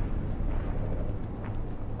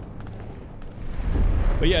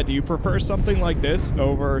 But yeah, do you prefer something like this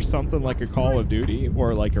over something like a Call of Duty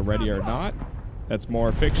or like a Ready or Not? That's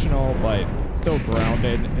more fictional, but still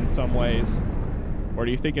grounded in some ways. Or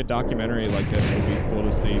do you think a documentary like this would be cool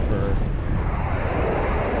to see for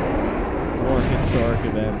more historic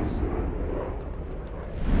events?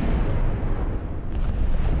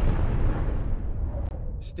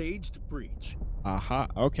 Staged breach. Aha,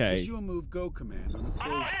 okay. Issue a move go command on the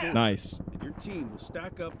closed door. Nice. And your team will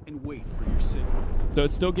stack up and wait for your signal. So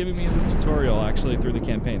it's still giving me the tutorial actually through the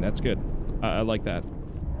campaign. That's good. I like that.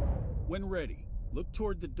 When ready, look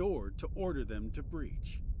toward the door to order them to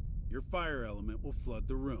breach. Your fire element will flood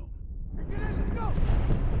the room. Get in, let's go!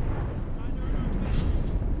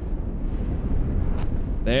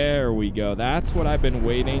 There we go. That's what I've been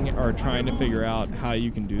waiting or trying to figure out how you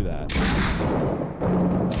can do that.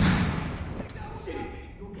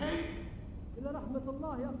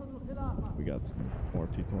 We got some more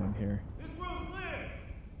people in here. This room's clear.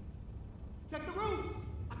 Check the room.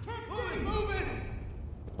 I can't see. Moving.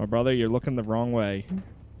 My brother, you're looking the wrong way.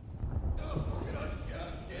 Oh shit.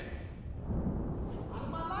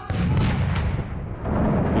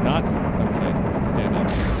 You're not. Okay, stand up.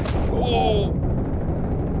 Whoa!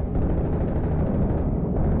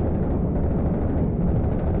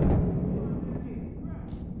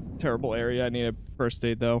 Terrible area. I need a first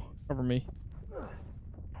aid though. Cover me.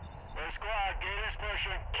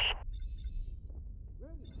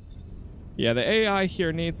 Yeah, the AI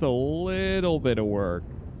here needs a little bit of work.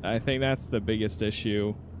 I think that's the biggest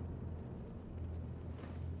issue.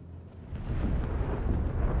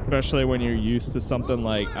 Especially when you're used to something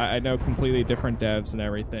like, I know completely different devs and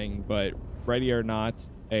everything, but Ready or Not's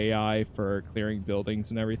AI for clearing buildings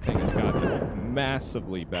and everything has gotten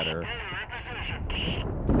massively better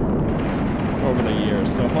over the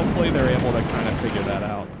years. So hopefully they're able to kind of figure that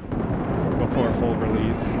out before full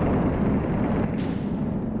release.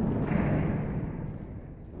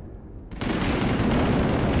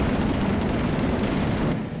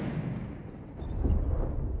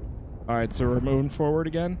 Alright, so we're moving forward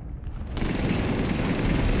again.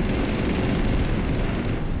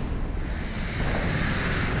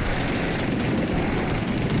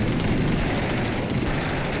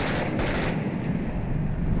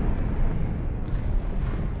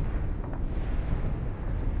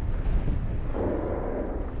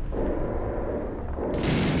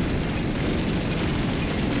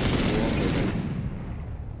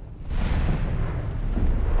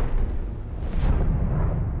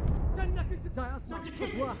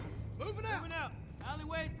 Moving out.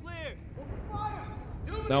 Alleyway's clear. Fire.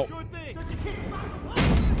 Nope. Sure thing.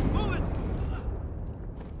 Moving.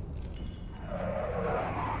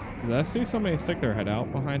 Did I see somebody stick their head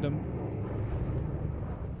out behind him?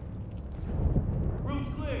 Room's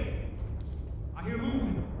clear. I hear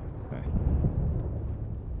movement. Okay.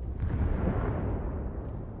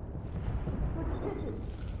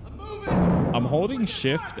 I'm moving. I'm holding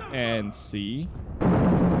Shift and C.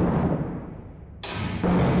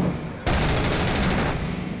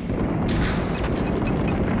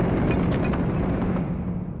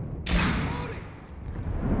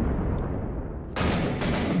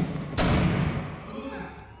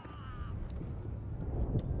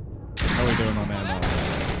 How are we doing on ammo?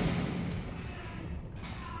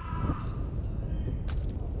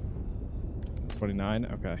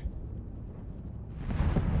 $29? Okay.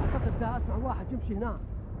 اسمع واحد يمشي هناك.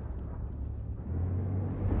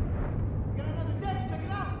 Get another deck, check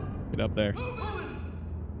it out. Get up there.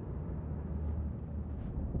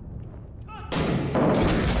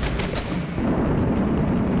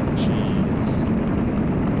 Jeez.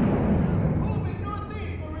 Moving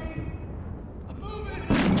northeast, Marines. I'm moving.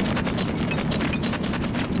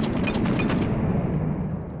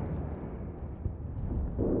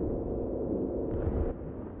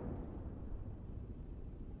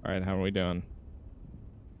 All right, how are we doing?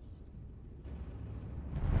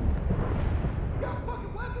 Got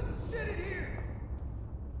fucking weapons and shit in here.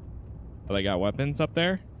 Oh, they got weapons up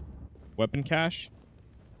there? Weapon cache?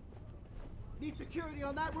 Need security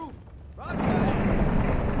on that roof. Roger that.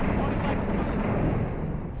 Morning light's good.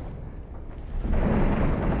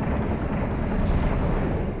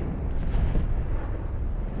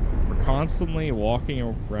 We're constantly walking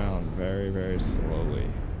around very, very slowly.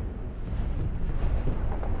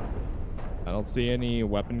 I don't see any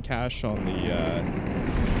weapon cache on the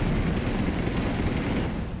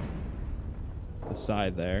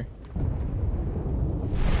side there.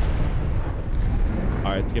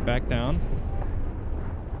 All right, let's get back down.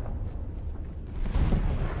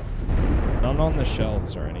 None on the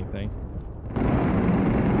shelves or anything.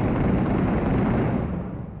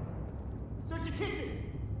 Search your kitchen.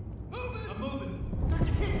 Moving. I'm moving. Search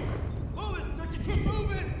your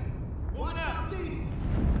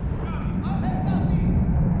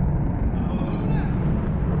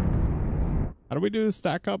do we do to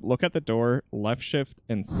stack up? Look at the door, left shift,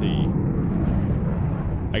 and C.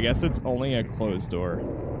 I guess it's only a closed door.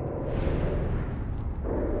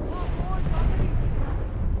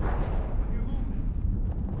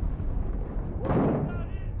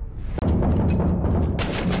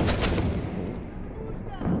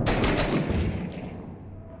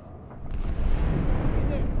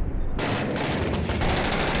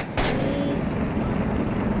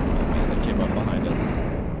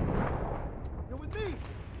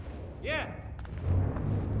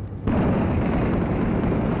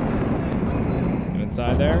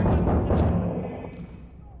 Inside there.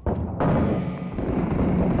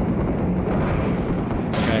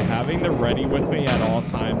 Okay, having the ready with me at all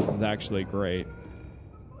times is actually great.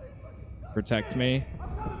 Protect me.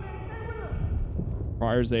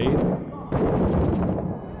 Requires aid.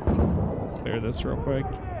 Clear this real quick.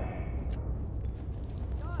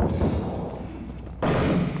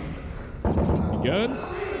 You good?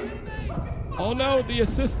 Oh no, the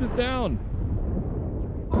assist is down.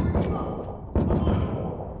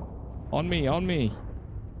 On me, on me.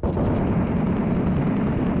 Did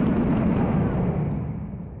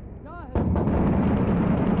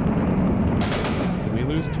we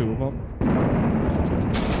lose 2 of them?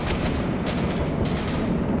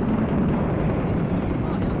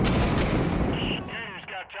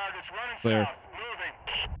 Clear.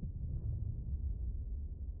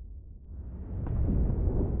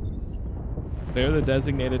 Clear the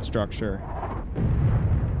designated structure.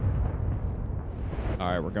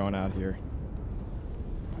 Alright, we're going out here.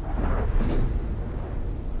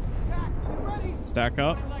 Stack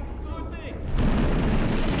up.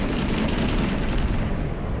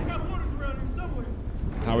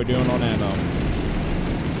 How we doing on ammo?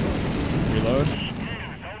 Reload.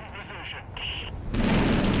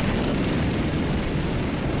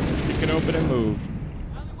 You can open and move.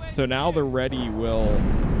 So now the ready will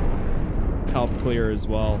help clear as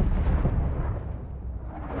well.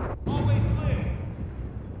 Always clear.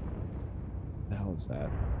 What the hell is that?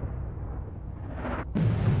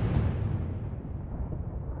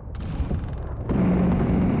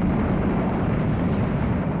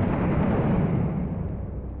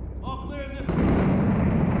 All clear in this one.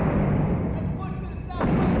 Let's push to the south.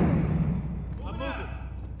 I'm moving.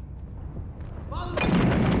 Follow me.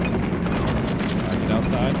 Alright, get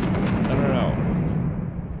outside. No.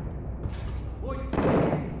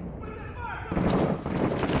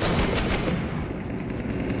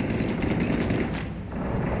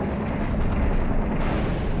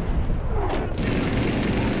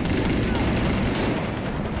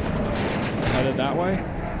 Headed that way.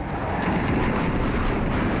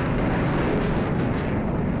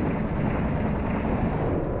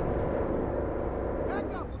 Back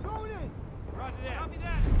up, we're going in. Roger that. Copy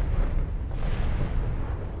that.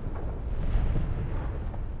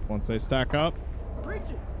 Once they stack up, Reach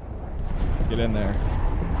it. get in there.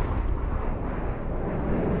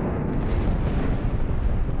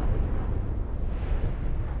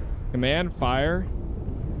 Command fire.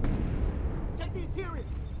 Check the interior.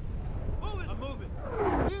 Moving. I'm moving.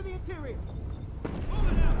 Clear the interior.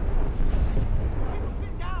 Moving now. Keep them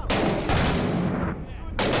pinned down.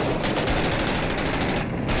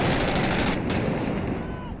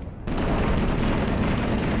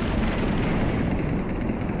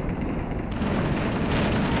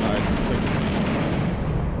 Alright, just stick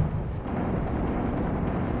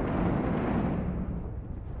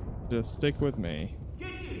with me. Just stick with me.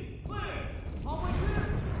 Kitchen, clear. Hallway clear.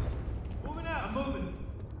 Moving out. I'm moving.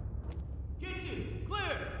 Kitchen,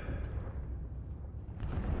 clear.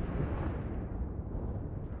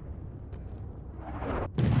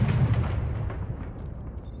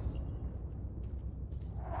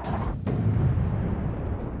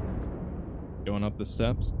 Going up the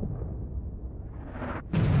steps.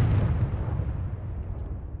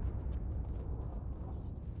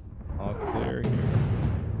 All clear here.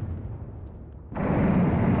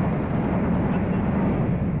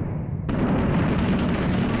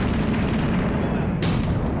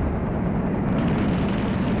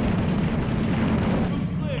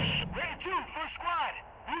 Ready 2, first squad.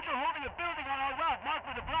 Root are holding a building on our route marked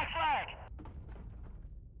with a black flag.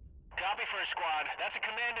 Copy, first squad. That's a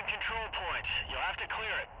command and control point. You'll have to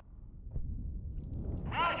clear it.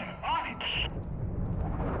 Roger, on it.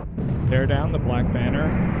 Tear down the black banner.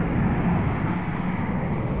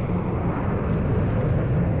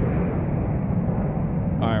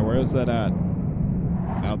 Alright, where is that at?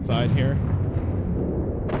 Outside here?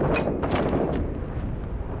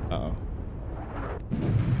 Uh-oh.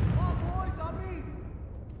 Boys, on me.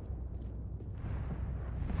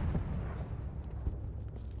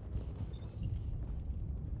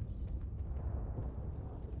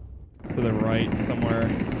 somewhere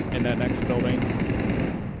in that next building.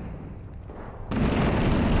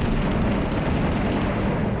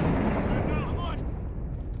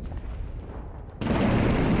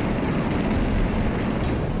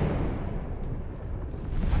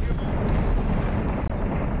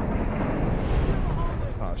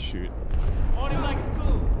 Oh, shoot. On him like it's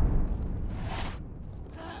cool.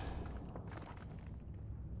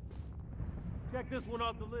 Check this one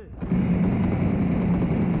off the list.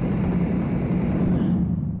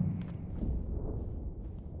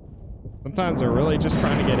 Sometimes they're really just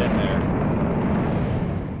trying to get in there.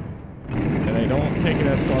 And they don't take it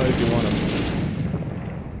as slow as you want them.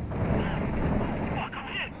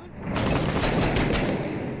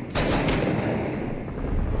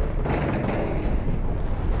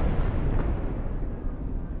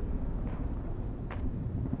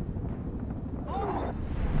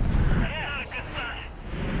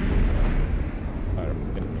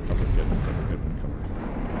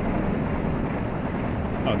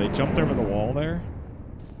 Oh, they jumped over the wall there?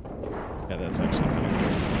 Yeah, that's actually kind of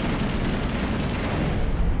cool.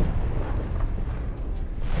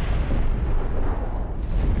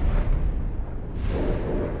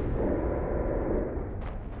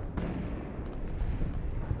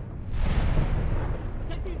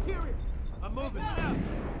 Check the interior. I'm moving out.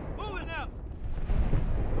 Moving out.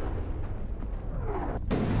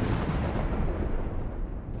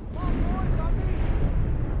 Come on, boys, on me.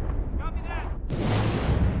 Copy that.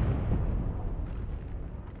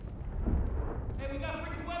 Hey, we got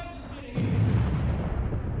freaking weapons and shit in here.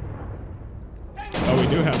 Oh, we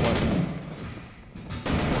do have weapons.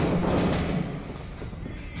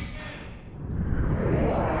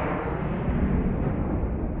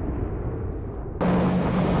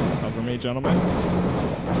 Cover me, gentlemen.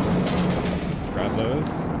 Grab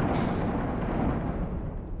those.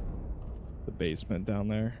 The basement down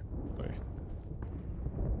there. Wait.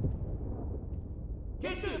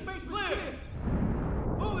 Get to the basement. Clear.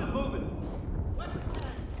 Moving, moving.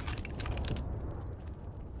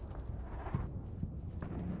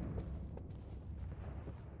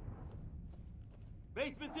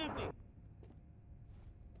 Basement's empty.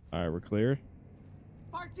 All right, we're clear.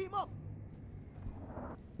 Fire team up.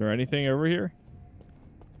 Is there anything over here?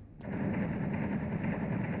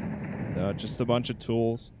 No, just a bunch of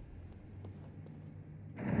tools.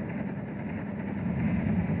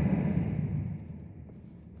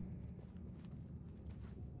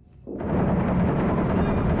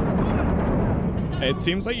 It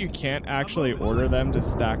seems like you can't actually order them to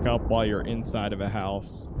stack up while you're inside of a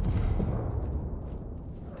house.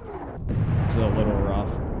 It's a little rough.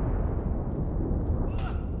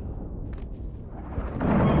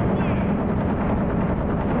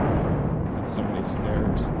 That's so many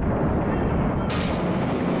stairs.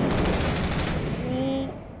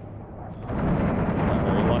 Not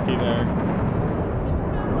very lucky there.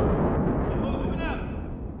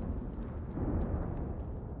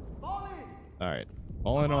 Alright,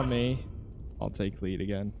 fall in on me. I'll take lead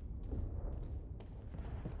again.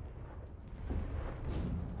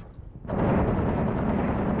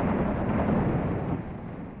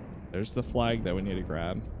 There's the flag that we need to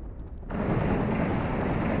grab.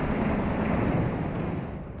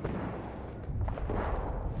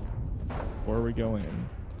 Before we go in.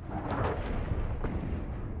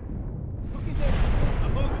 Looking there.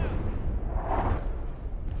 I'm moving.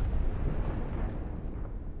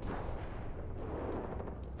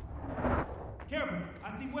 Careful.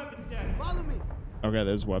 I see weapons stash. Follow me. Okay,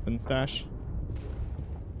 there's weapon stash.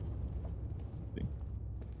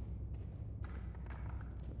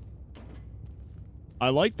 I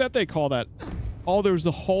like that they call that. Oh, there's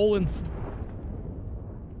a hole in.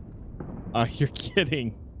 You're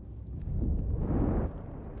kidding.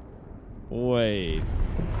 Wait.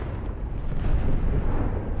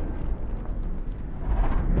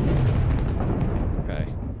 Okay.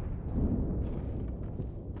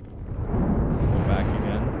 Go back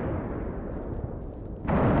again.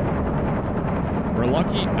 We're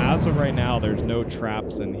lucky as of right now there's no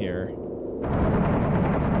traps in here.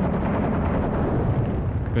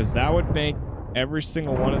 Because that would make every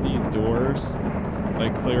single one of these doors,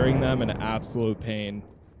 like clearing them, an absolute pain.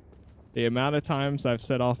 The amount of times I've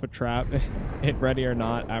set off a trap, hit ready or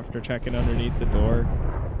not, after checking underneath the door.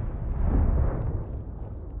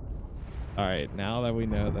 Alright, now that we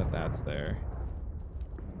know that that's there.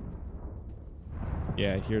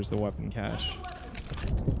 Yeah, here's the weapon cache.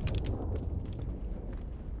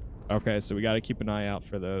 Okay, so we gotta keep an eye out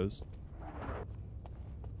for those.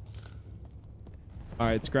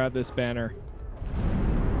 Alright, let's grab this banner.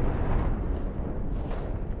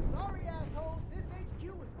 Sorry, assholes. This HQ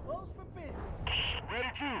is closed for business. Ready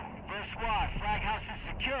to. First squad, flag house is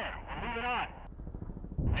secure. We're moving on.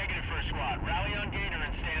 Negative, first squad. Rally on Gator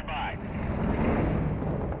and stand by.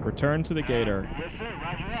 Return to the Gator. Yes, sir.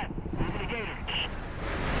 Roger that. Moving to Gator.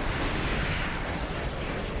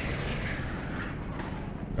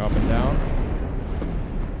 Up and down.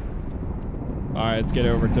 All right, let's get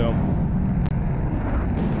over to him.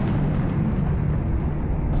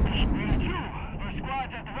 First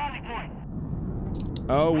squad's at the rally point.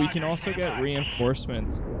 Oh, we can also get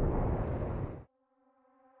reinforcements.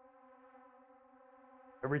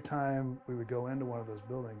 Every time we would go into one of those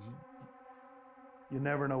buildings, you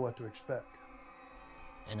never know what to expect.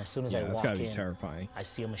 And as soon as I walk in, terrifying. I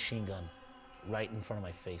see a machine gun right in front of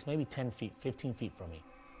my face, maybe 10 feet, 15 feet from me,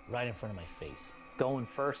 right in front of my face. Going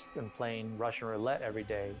first and playing Russian roulette every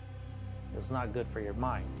day is not good for your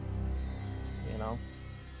mind, you know?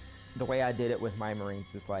 The way I did it with my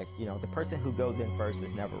Marines is like, you know, the person who goes in first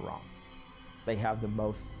is never wrong. They have the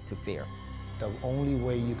most to fear. The only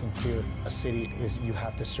way you can clear a city is you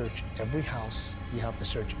have to search every house, you have to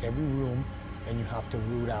search every room, and you have to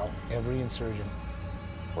root out every insurgent.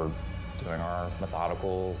 We're doing our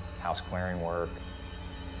methodical house clearing work,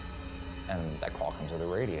 and that call comes over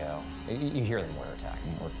the radio. You hear them, we're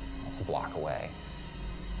attacking, we're a block away.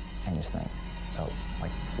 And you just think, oh,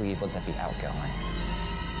 like, please let that be outgoing.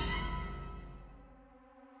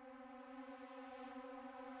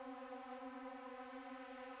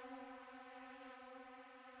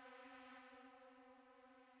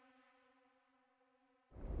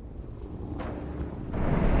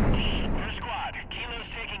 First squad, Kilo's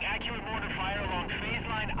taking accurate mortar fire along phase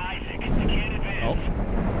line Isaac. They can't advance.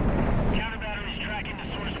 Counter batteries tracking the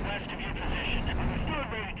source west of your position. Understood,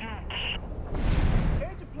 ready to.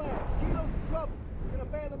 Change of plans. Kilo's in trouble. We're gonna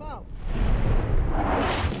bail them out.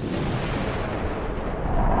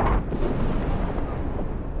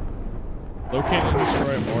 Locate and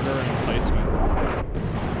destroy a mortar and emplacement.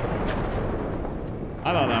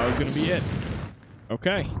 I thought that was gonna be it.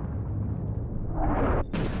 Okay.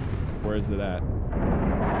 Where is it at?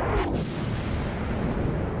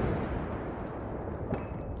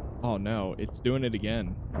 Oh no, it's doing it again.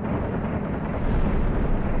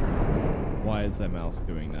 Why is that mouse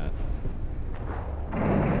doing that?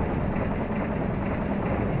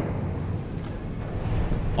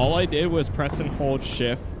 All I did was press and hold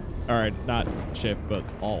shift, or not shift, but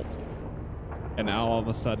alt. And now all of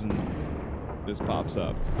a sudden, this pops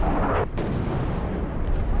up.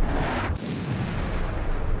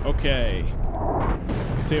 Okay.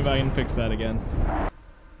 Let's see if I can fix that again.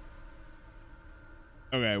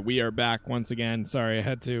 Okay, we are back once again. Sorry, I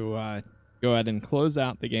had to go ahead and close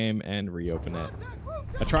out the game and reopen it.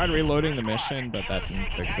 I tried reloading the mission, but that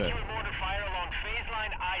didn't fix it. Mortar fire along phase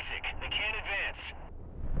line Isaac. They can't advance.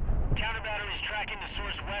 Counter batteries tracking the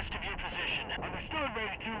source west of your position. Understood,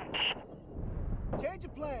 ready to. Change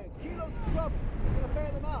of plans. Kilo's in trouble. We're gonna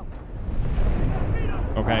bail them out.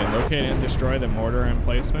 Okay, locate and destroy the mortar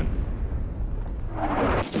emplacement.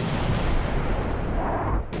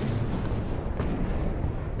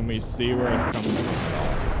 Can we see where it's coming from at all?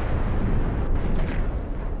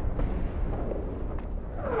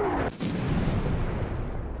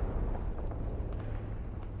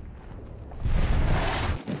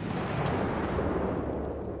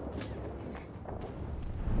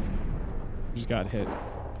 Just got hit.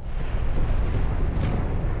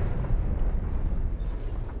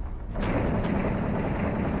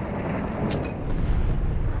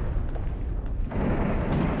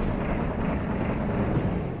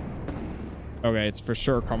 Okay, it's for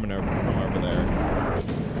sure coming over from over there.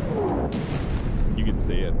 You can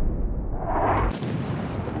see it.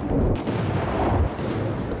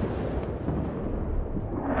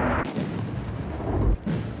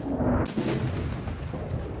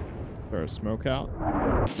 Throw a smoke out.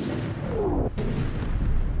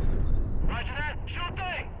 Roger that. Sure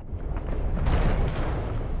thing.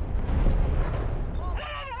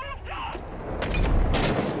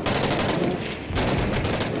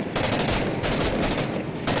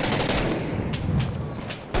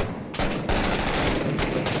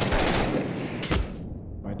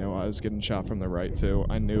 I know I was getting shot from the right too.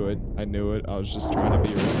 I knew it. I knew it. I was just trying to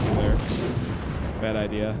be risky there. Bad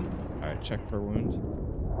idea. Alright, check for wound.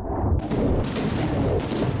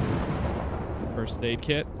 First aid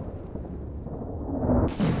kit.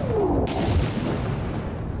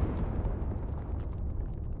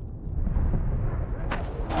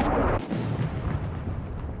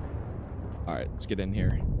 Alright, let's get in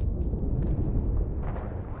here.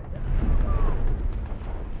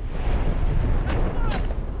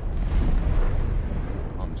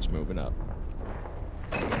 I'm just moving up.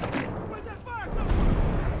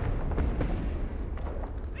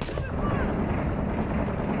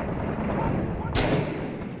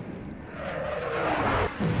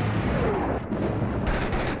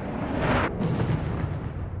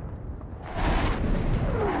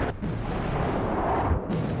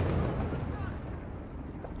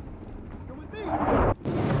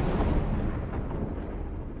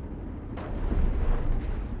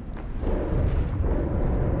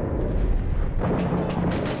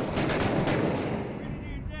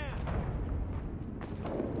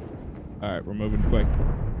 we're moving quick.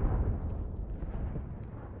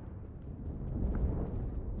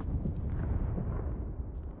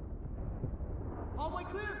 Hallway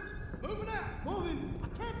clear. Moving out. Moving. I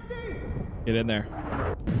can't see. Get in there.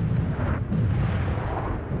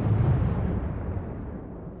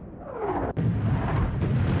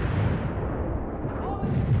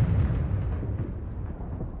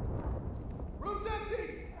 Room's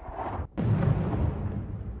empty.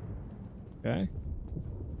 Okay.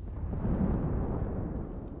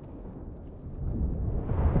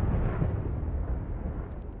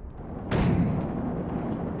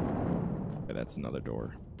 Okay, that's another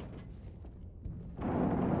door.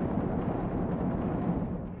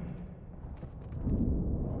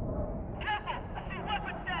 Careful! I see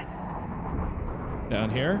weapon stashes. Down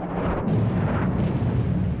here.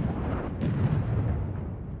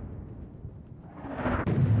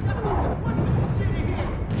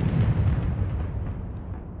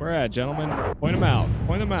 Where at, gentlemen? Point them out.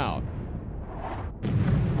 Point them out.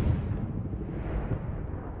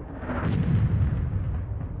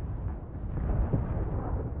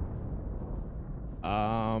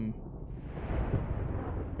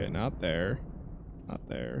 Okay, not there. Not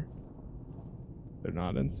there. They're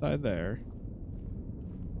not inside there.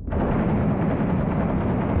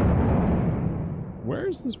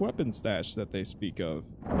 Where's this weapon stash that they speak of?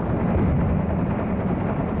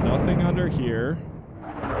 Nothing under here.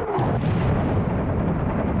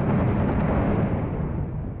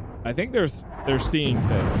 I think they're seeing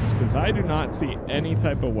things, because I do not see any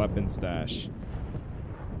type of weapon stash.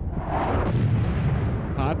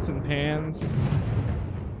 Pots and pans.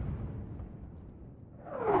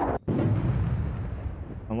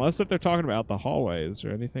 Unless if they're talking about the hallway. Is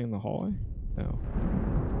there anything in the hallway? No.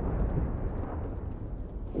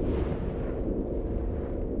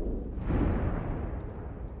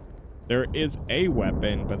 There is a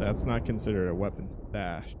weapon, but that's not considered a weapon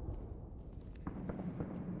stash.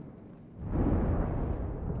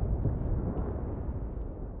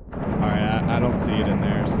 Alright, I don't see it in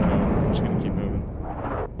there, so I'm just gonna keep moving.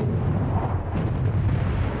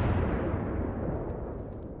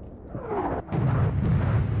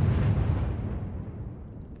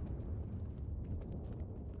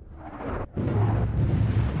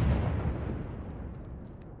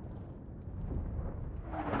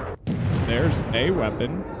 There's a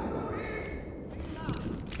weapon.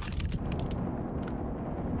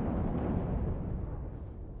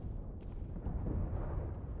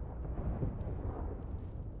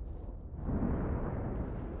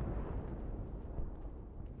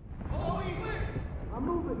 I'm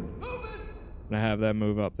moving. Moving. I have that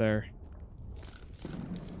move up there.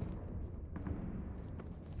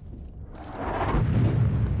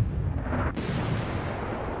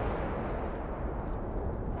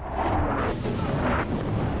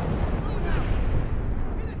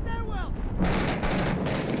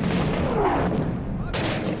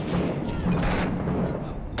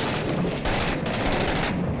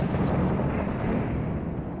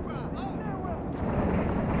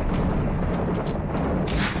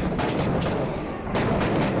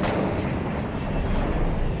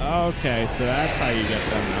 Okay, so that's how you get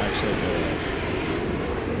them to actually do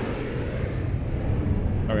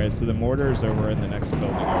it. Okay, so the mortar's over in the next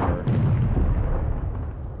building over.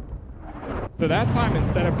 So that time,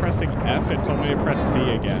 instead of pressing F, it told me to press C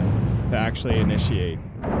again to actually initiate.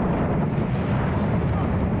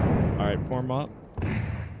 Alright, form up.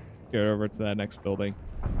 Get over to that next building.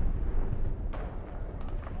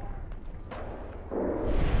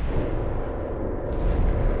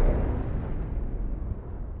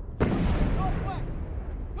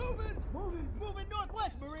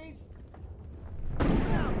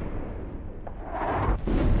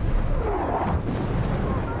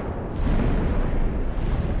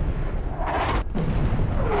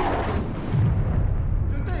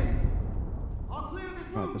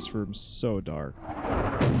 This room's so dark.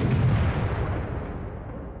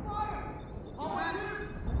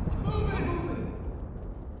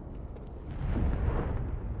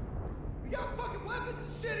 We got fucking weapons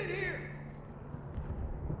and shit in here.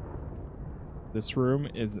 This room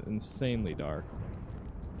is insanely dark.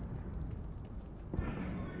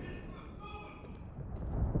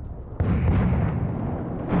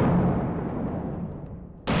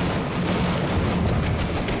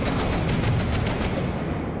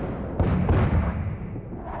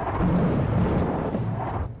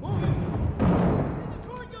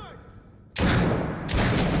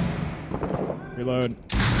 Reload.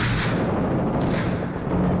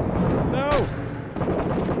 No!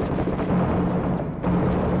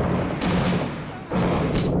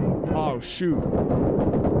 Oh, shoot.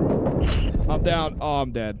 I'm down. Oh,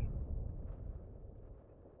 I'm dead.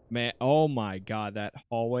 Man, oh my god, that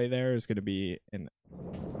hallway there is going to be...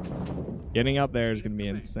 Getting up there is going to be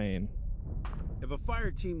insane. If a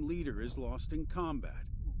fire team leader is lost in combat,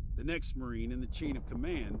 the next Marine in the chain of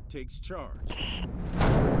command takes charge.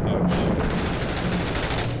 Oh, shit.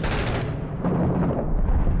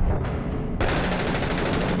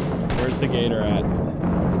 Where's the gator at?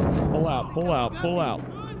 Pull out, pull out, pull out.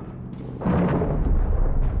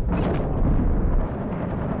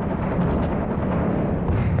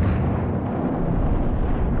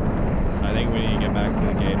 I think we need to get back to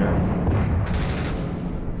the gator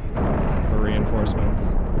for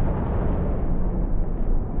reinforcements.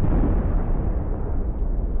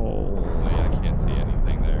 Holy, I can't see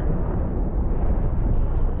anything there.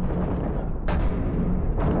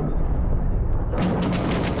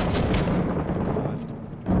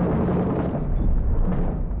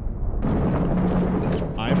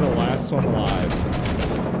 I'm the last one alive.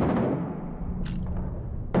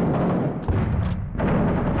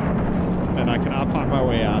 And I cannot find my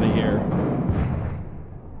way out of here.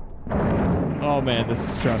 Oh man, this is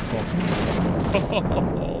stressful.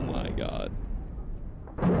 Oh my god.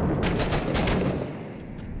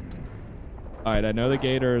 Alright, I know the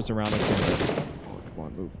gator is around the corner. Oh, come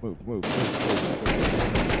on, move, move, move, move,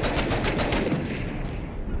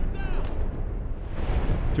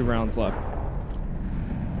 move. 2 rounds left.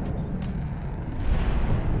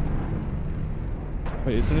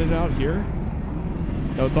 Wait, isn't it out here?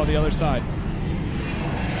 No, it's on the other side.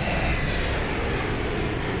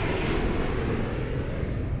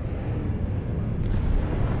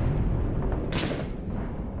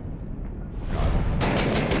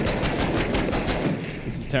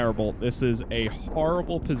 This is terrible. This is a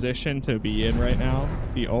horrible position to be in right now.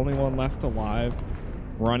 The only one left alive,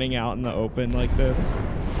 running out in the open like this.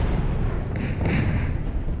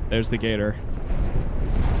 There's the gator.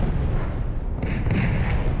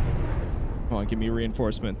 Come on, give me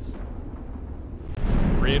reinforcements.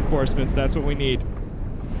 Reinforcements, that's what we need.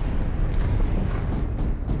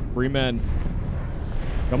 3 men.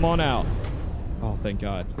 Come on out. Oh, thank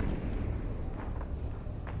God.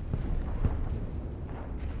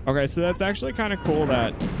 Okay, so that's actually kind of cool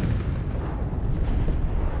that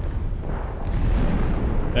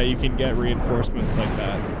you can get reinforcements like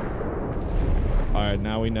that. All right,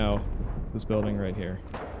 now we know this building right here.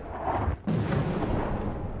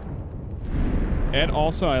 And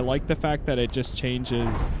also, I like the fact that it just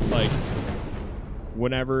changes, like,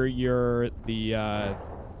 whenever you're the,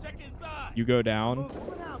 you go down,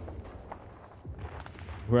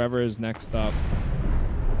 whoever is next up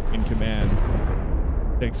in command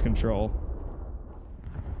takes control.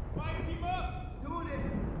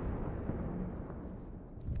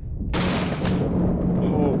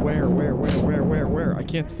 Oh, where? I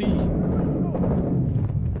can't see.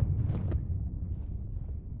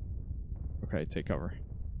 Okay, take cover.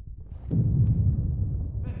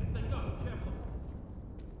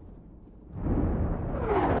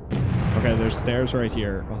 Okay, there's stairs right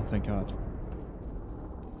here. Oh, thank God.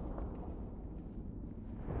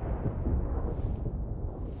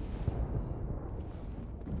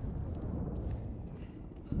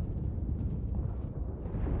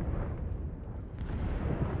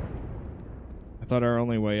 I thought our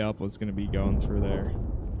only way up was going to be going through there.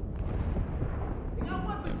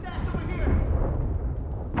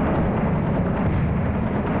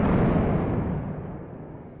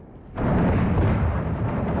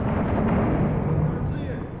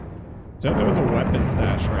 So there was a weapon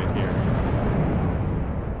stash right here.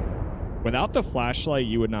 Without the flashlight,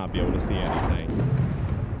 you would not be able to see anything.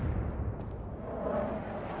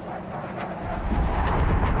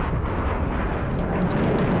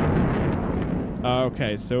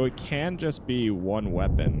 Okay, so it can just be one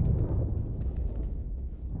weapon.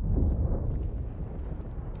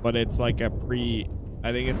 But it's like a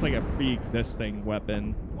I think it's like a pre-existing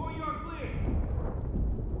weapon.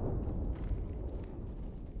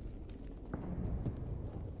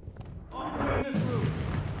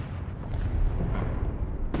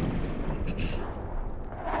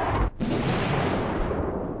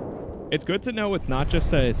 It's good to know it's not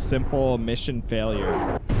just a simple mission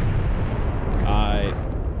failure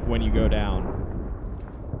when you go down.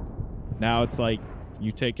 Now it's like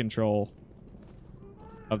you take control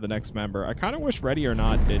of the next member. I kind of wish Ready or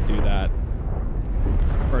Not did do that,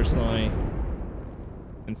 personally.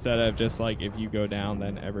 Instead of just like, if you go down,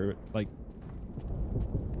 then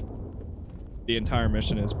the entire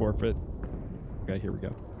mission is forfeit. Okay, here we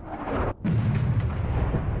go.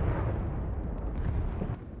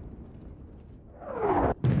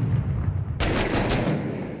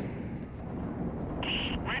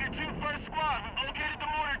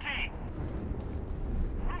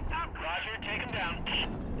 Roger, take him down.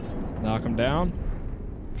 Knock him down.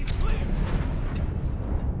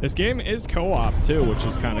 This game is co-op too, which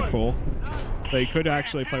is kind of cool. So you could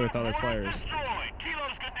actually play with other players. Destroyed.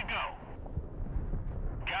 Kilo's good to go.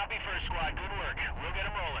 Copy, first squad. Good work. We'll get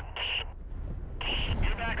him rolling.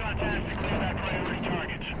 You're back on task to clear that priority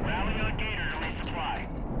target. Rally on Gator to resupply.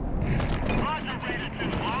 Roger, Raider 2.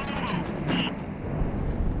 On the move.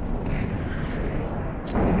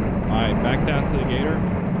 Alright, back down to the Gator.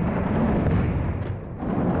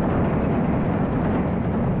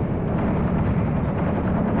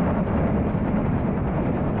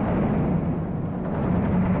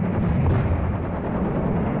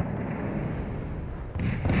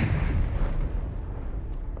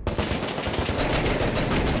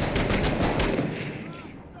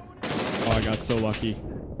 Oh, I got so lucky.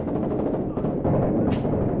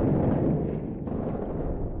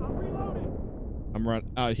 I'm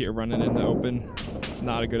out here running in the open. It's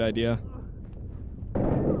not a good idea.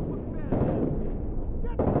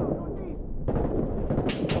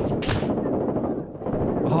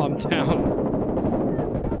 Oh, I'm down.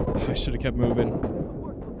 Oh, I should have kept moving.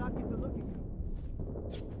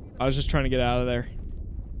 I was just trying to get out of there.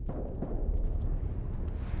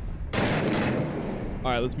 All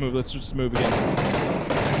right, let's move. Let's just move again.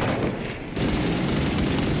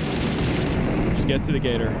 Just get to the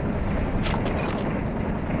Gator.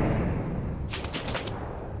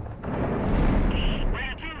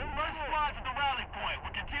 Raider 2, first squad's at the rally point. We're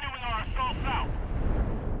continuing our assault south.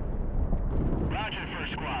 Roger,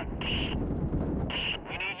 first squad.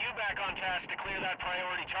 We need you back on task to clear that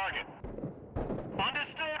priority target.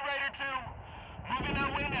 Understood, Raider 2. Moving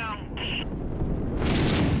that way now.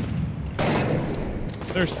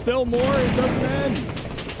 There's still more. It doesn't end.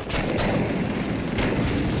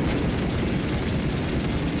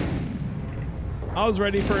 I was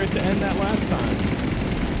ready for it to end that last time.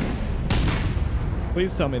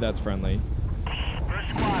 Please tell me that's friendly. First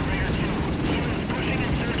squad, Raider 2. Kilo's pushing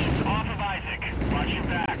insurgents off of Isaac. Watch your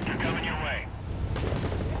back. They're coming your way.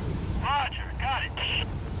 Roger. Got it.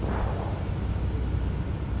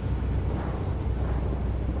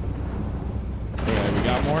 Okay, we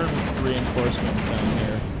got more reinforcements down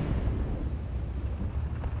here.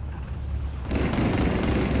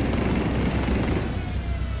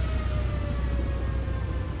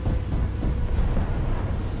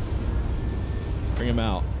 Bring him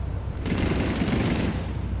out.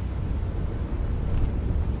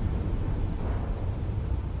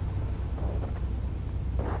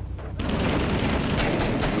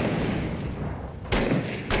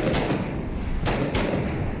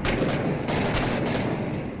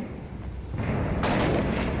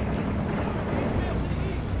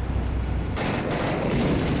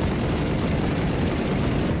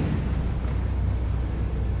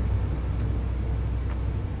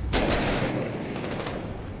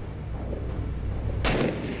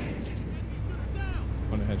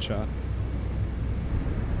 Shot.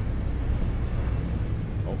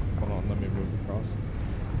 Oh, hold on, let me move across.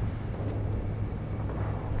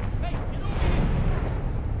 Hey, get over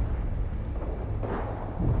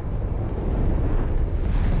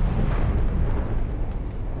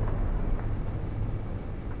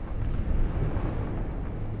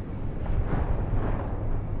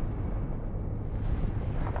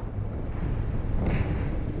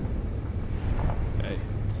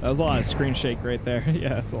That was a lot of screen shake right there. Yeah,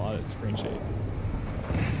 that's a lot of screen shake.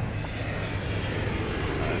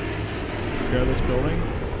 Secure this building.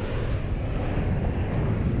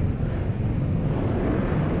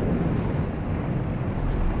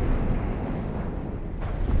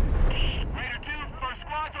 Raider 2, first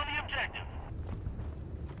squad's on the objective.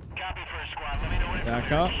 Copy, first squad. Let me know when it's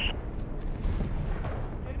Back up.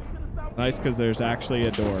 Nice, because there's actually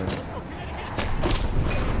a door.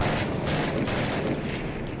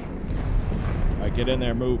 Alright, get in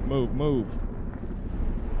there. Move, move, move.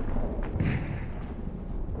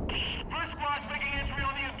 First squad's making entry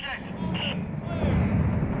on the objective.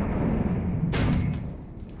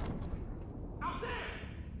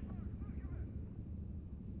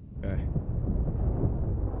 Okay.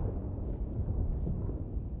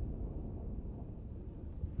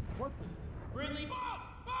 What? Friendly? Bob!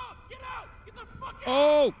 Get out! Get the fuck out!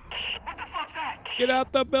 Oh! What the fuck's that? Get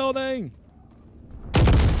out the building!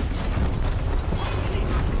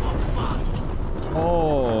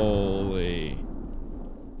 Holy.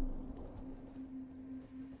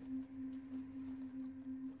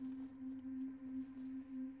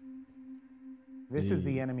 This is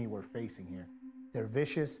the enemy we're facing here. They're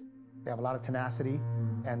vicious, they have a lot of tenacity,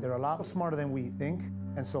 and they're a lot smarter than we think.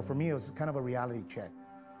 And so for me, it was kind of a reality check.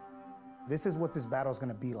 This is what this battle is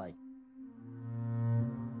going to be like.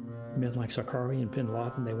 men like Zakari and Bin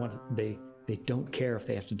Laden, they don't care if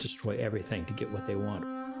they have to destroy everything to get what they want.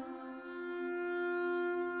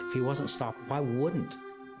 If he wasn't stopped, why wouldn't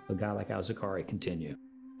a guy like al-Zakari continue?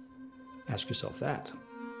 Ask yourself that.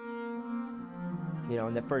 You know,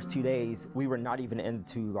 in the first 2 days, we were not even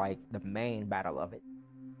into like the main battle of it.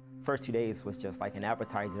 First 2 days was just like an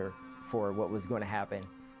appetizer for what was going to happen.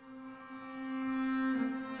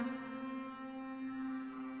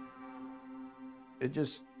 It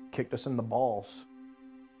just kicked us in the balls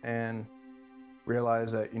and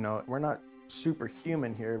realized that, you know, we're not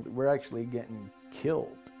superhuman here. We're actually getting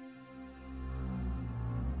killed.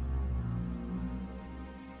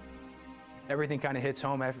 Everything kind of hits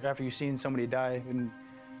home after you've seen somebody die, and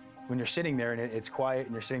when you're sitting there and it's quiet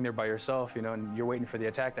and you're sitting there by yourself, you know, and you're waiting for the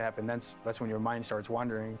attack to happen, that's when your mind starts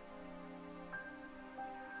wandering.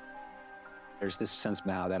 There's this sense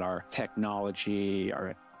now that our technology,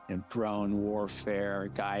 our drone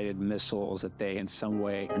warfare, guided missiles, that they in some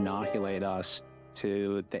way inoculate us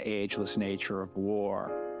to the ageless nature of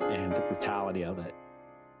war and the brutality of it.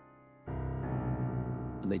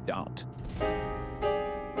 And they don't.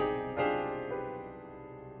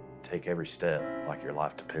 Take every step like your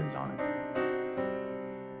life depends on it.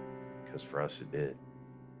 Because for us, it did.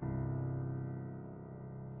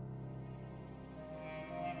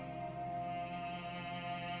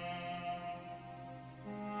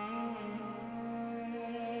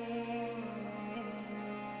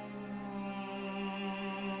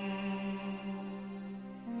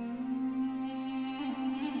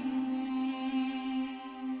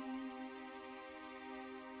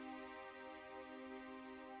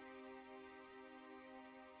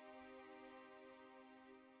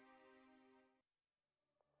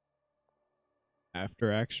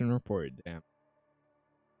 After action report, damn.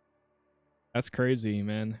 That's crazy,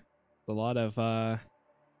 man. A lot of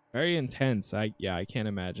very intense. I can't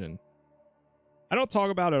imagine. I don't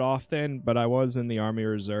talk about it often, but I was in the Army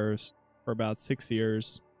Reserves for about 6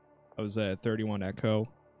 years. I was a 31 Echo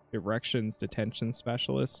Erections Detention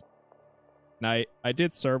Specialist. And I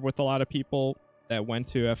did serve with a lot of people that went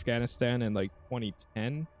to Afghanistan in like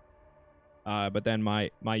 2010. But then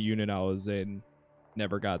my unit I was in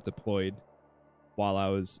never got deployed while I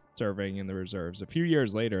was serving in the reserves. A few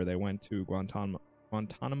years later, they went to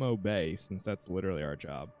Guantanamo Bay, since that's literally our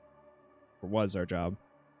job. Or was our job.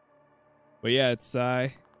 But yeah, it's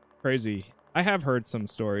crazy. I have heard some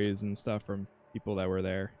stories and stuff from people that were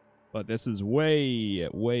there, but this is way,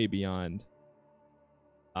 way beyond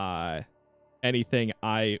anything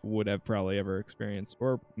I would have probably ever experienced,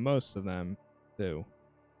 or most of them too.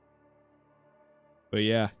 But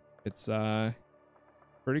yeah, it's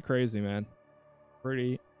pretty crazy, man.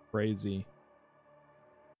 Pretty crazy.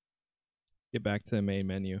 Get back to the main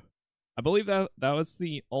menu. I believe that was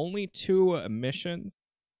the only 2 missions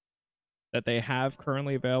that they have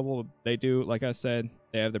currently available. They do, like I said,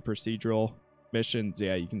 they have the procedural missions.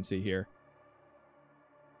 Yeah, you can see here.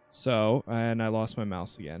 So, and I lost my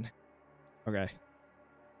mouse again. Okay.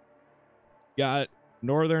 Got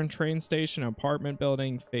Northern Train Station, Apartment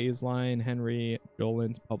Building, Phase Line, Henry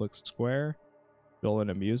Dolan Public Square,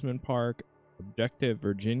 Dolan Amusement Park, Objective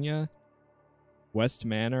Virginia, West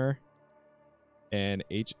Manor, and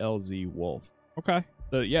HLZ Wolf. Okay.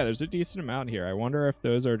 So yeah, there's a decent amount here. I wonder if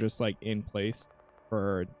those are just like in place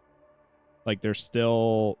for, like, they're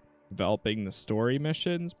still developing the story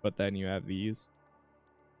missions, but then you have these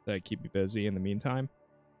that keep you busy in the meantime.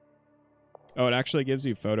 Oh, it actually gives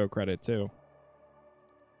you photo credit too.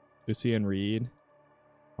 Lucy and Reed,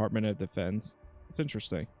 Department of Defense. It's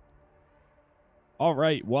interesting. All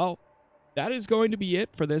right, well, that is going to be it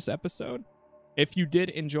for this episode. If you did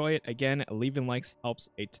enjoy it, again, leaving likes helps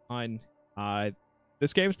a ton.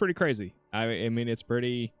 This game's pretty crazy. I mean, it's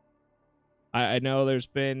pretty... I know there's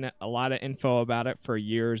been a lot of info about it for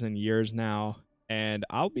years and years now, and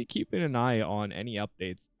I'll be keeping an eye on any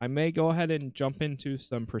updates. I may go ahead and jump into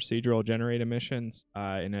some procedural generated missions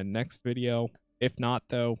in a next video. If not,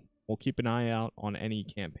 though, we'll keep an eye out on any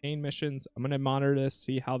campaign missions. I'm going to monitor this,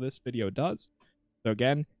 see how this video does. So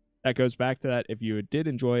again, that goes back to that. If you did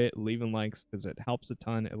enjoy it, leaving likes, because it helps a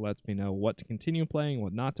ton. It lets me know what to continue playing,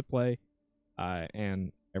 what not to play,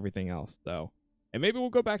 and everything else. So, and maybe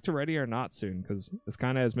we'll go back to Ready or Not soon, because this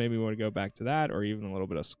kind of has made me want to go back to that, or even a little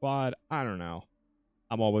bit of Squad. I don't know.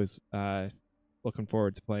 I'm always looking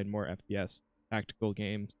forward to playing more FPS tactical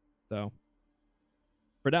games. So,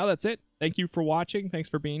 for now, that's it. Thank you for watching. Thanks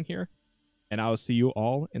for being here. And I will see you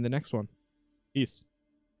all in the next one. Peace.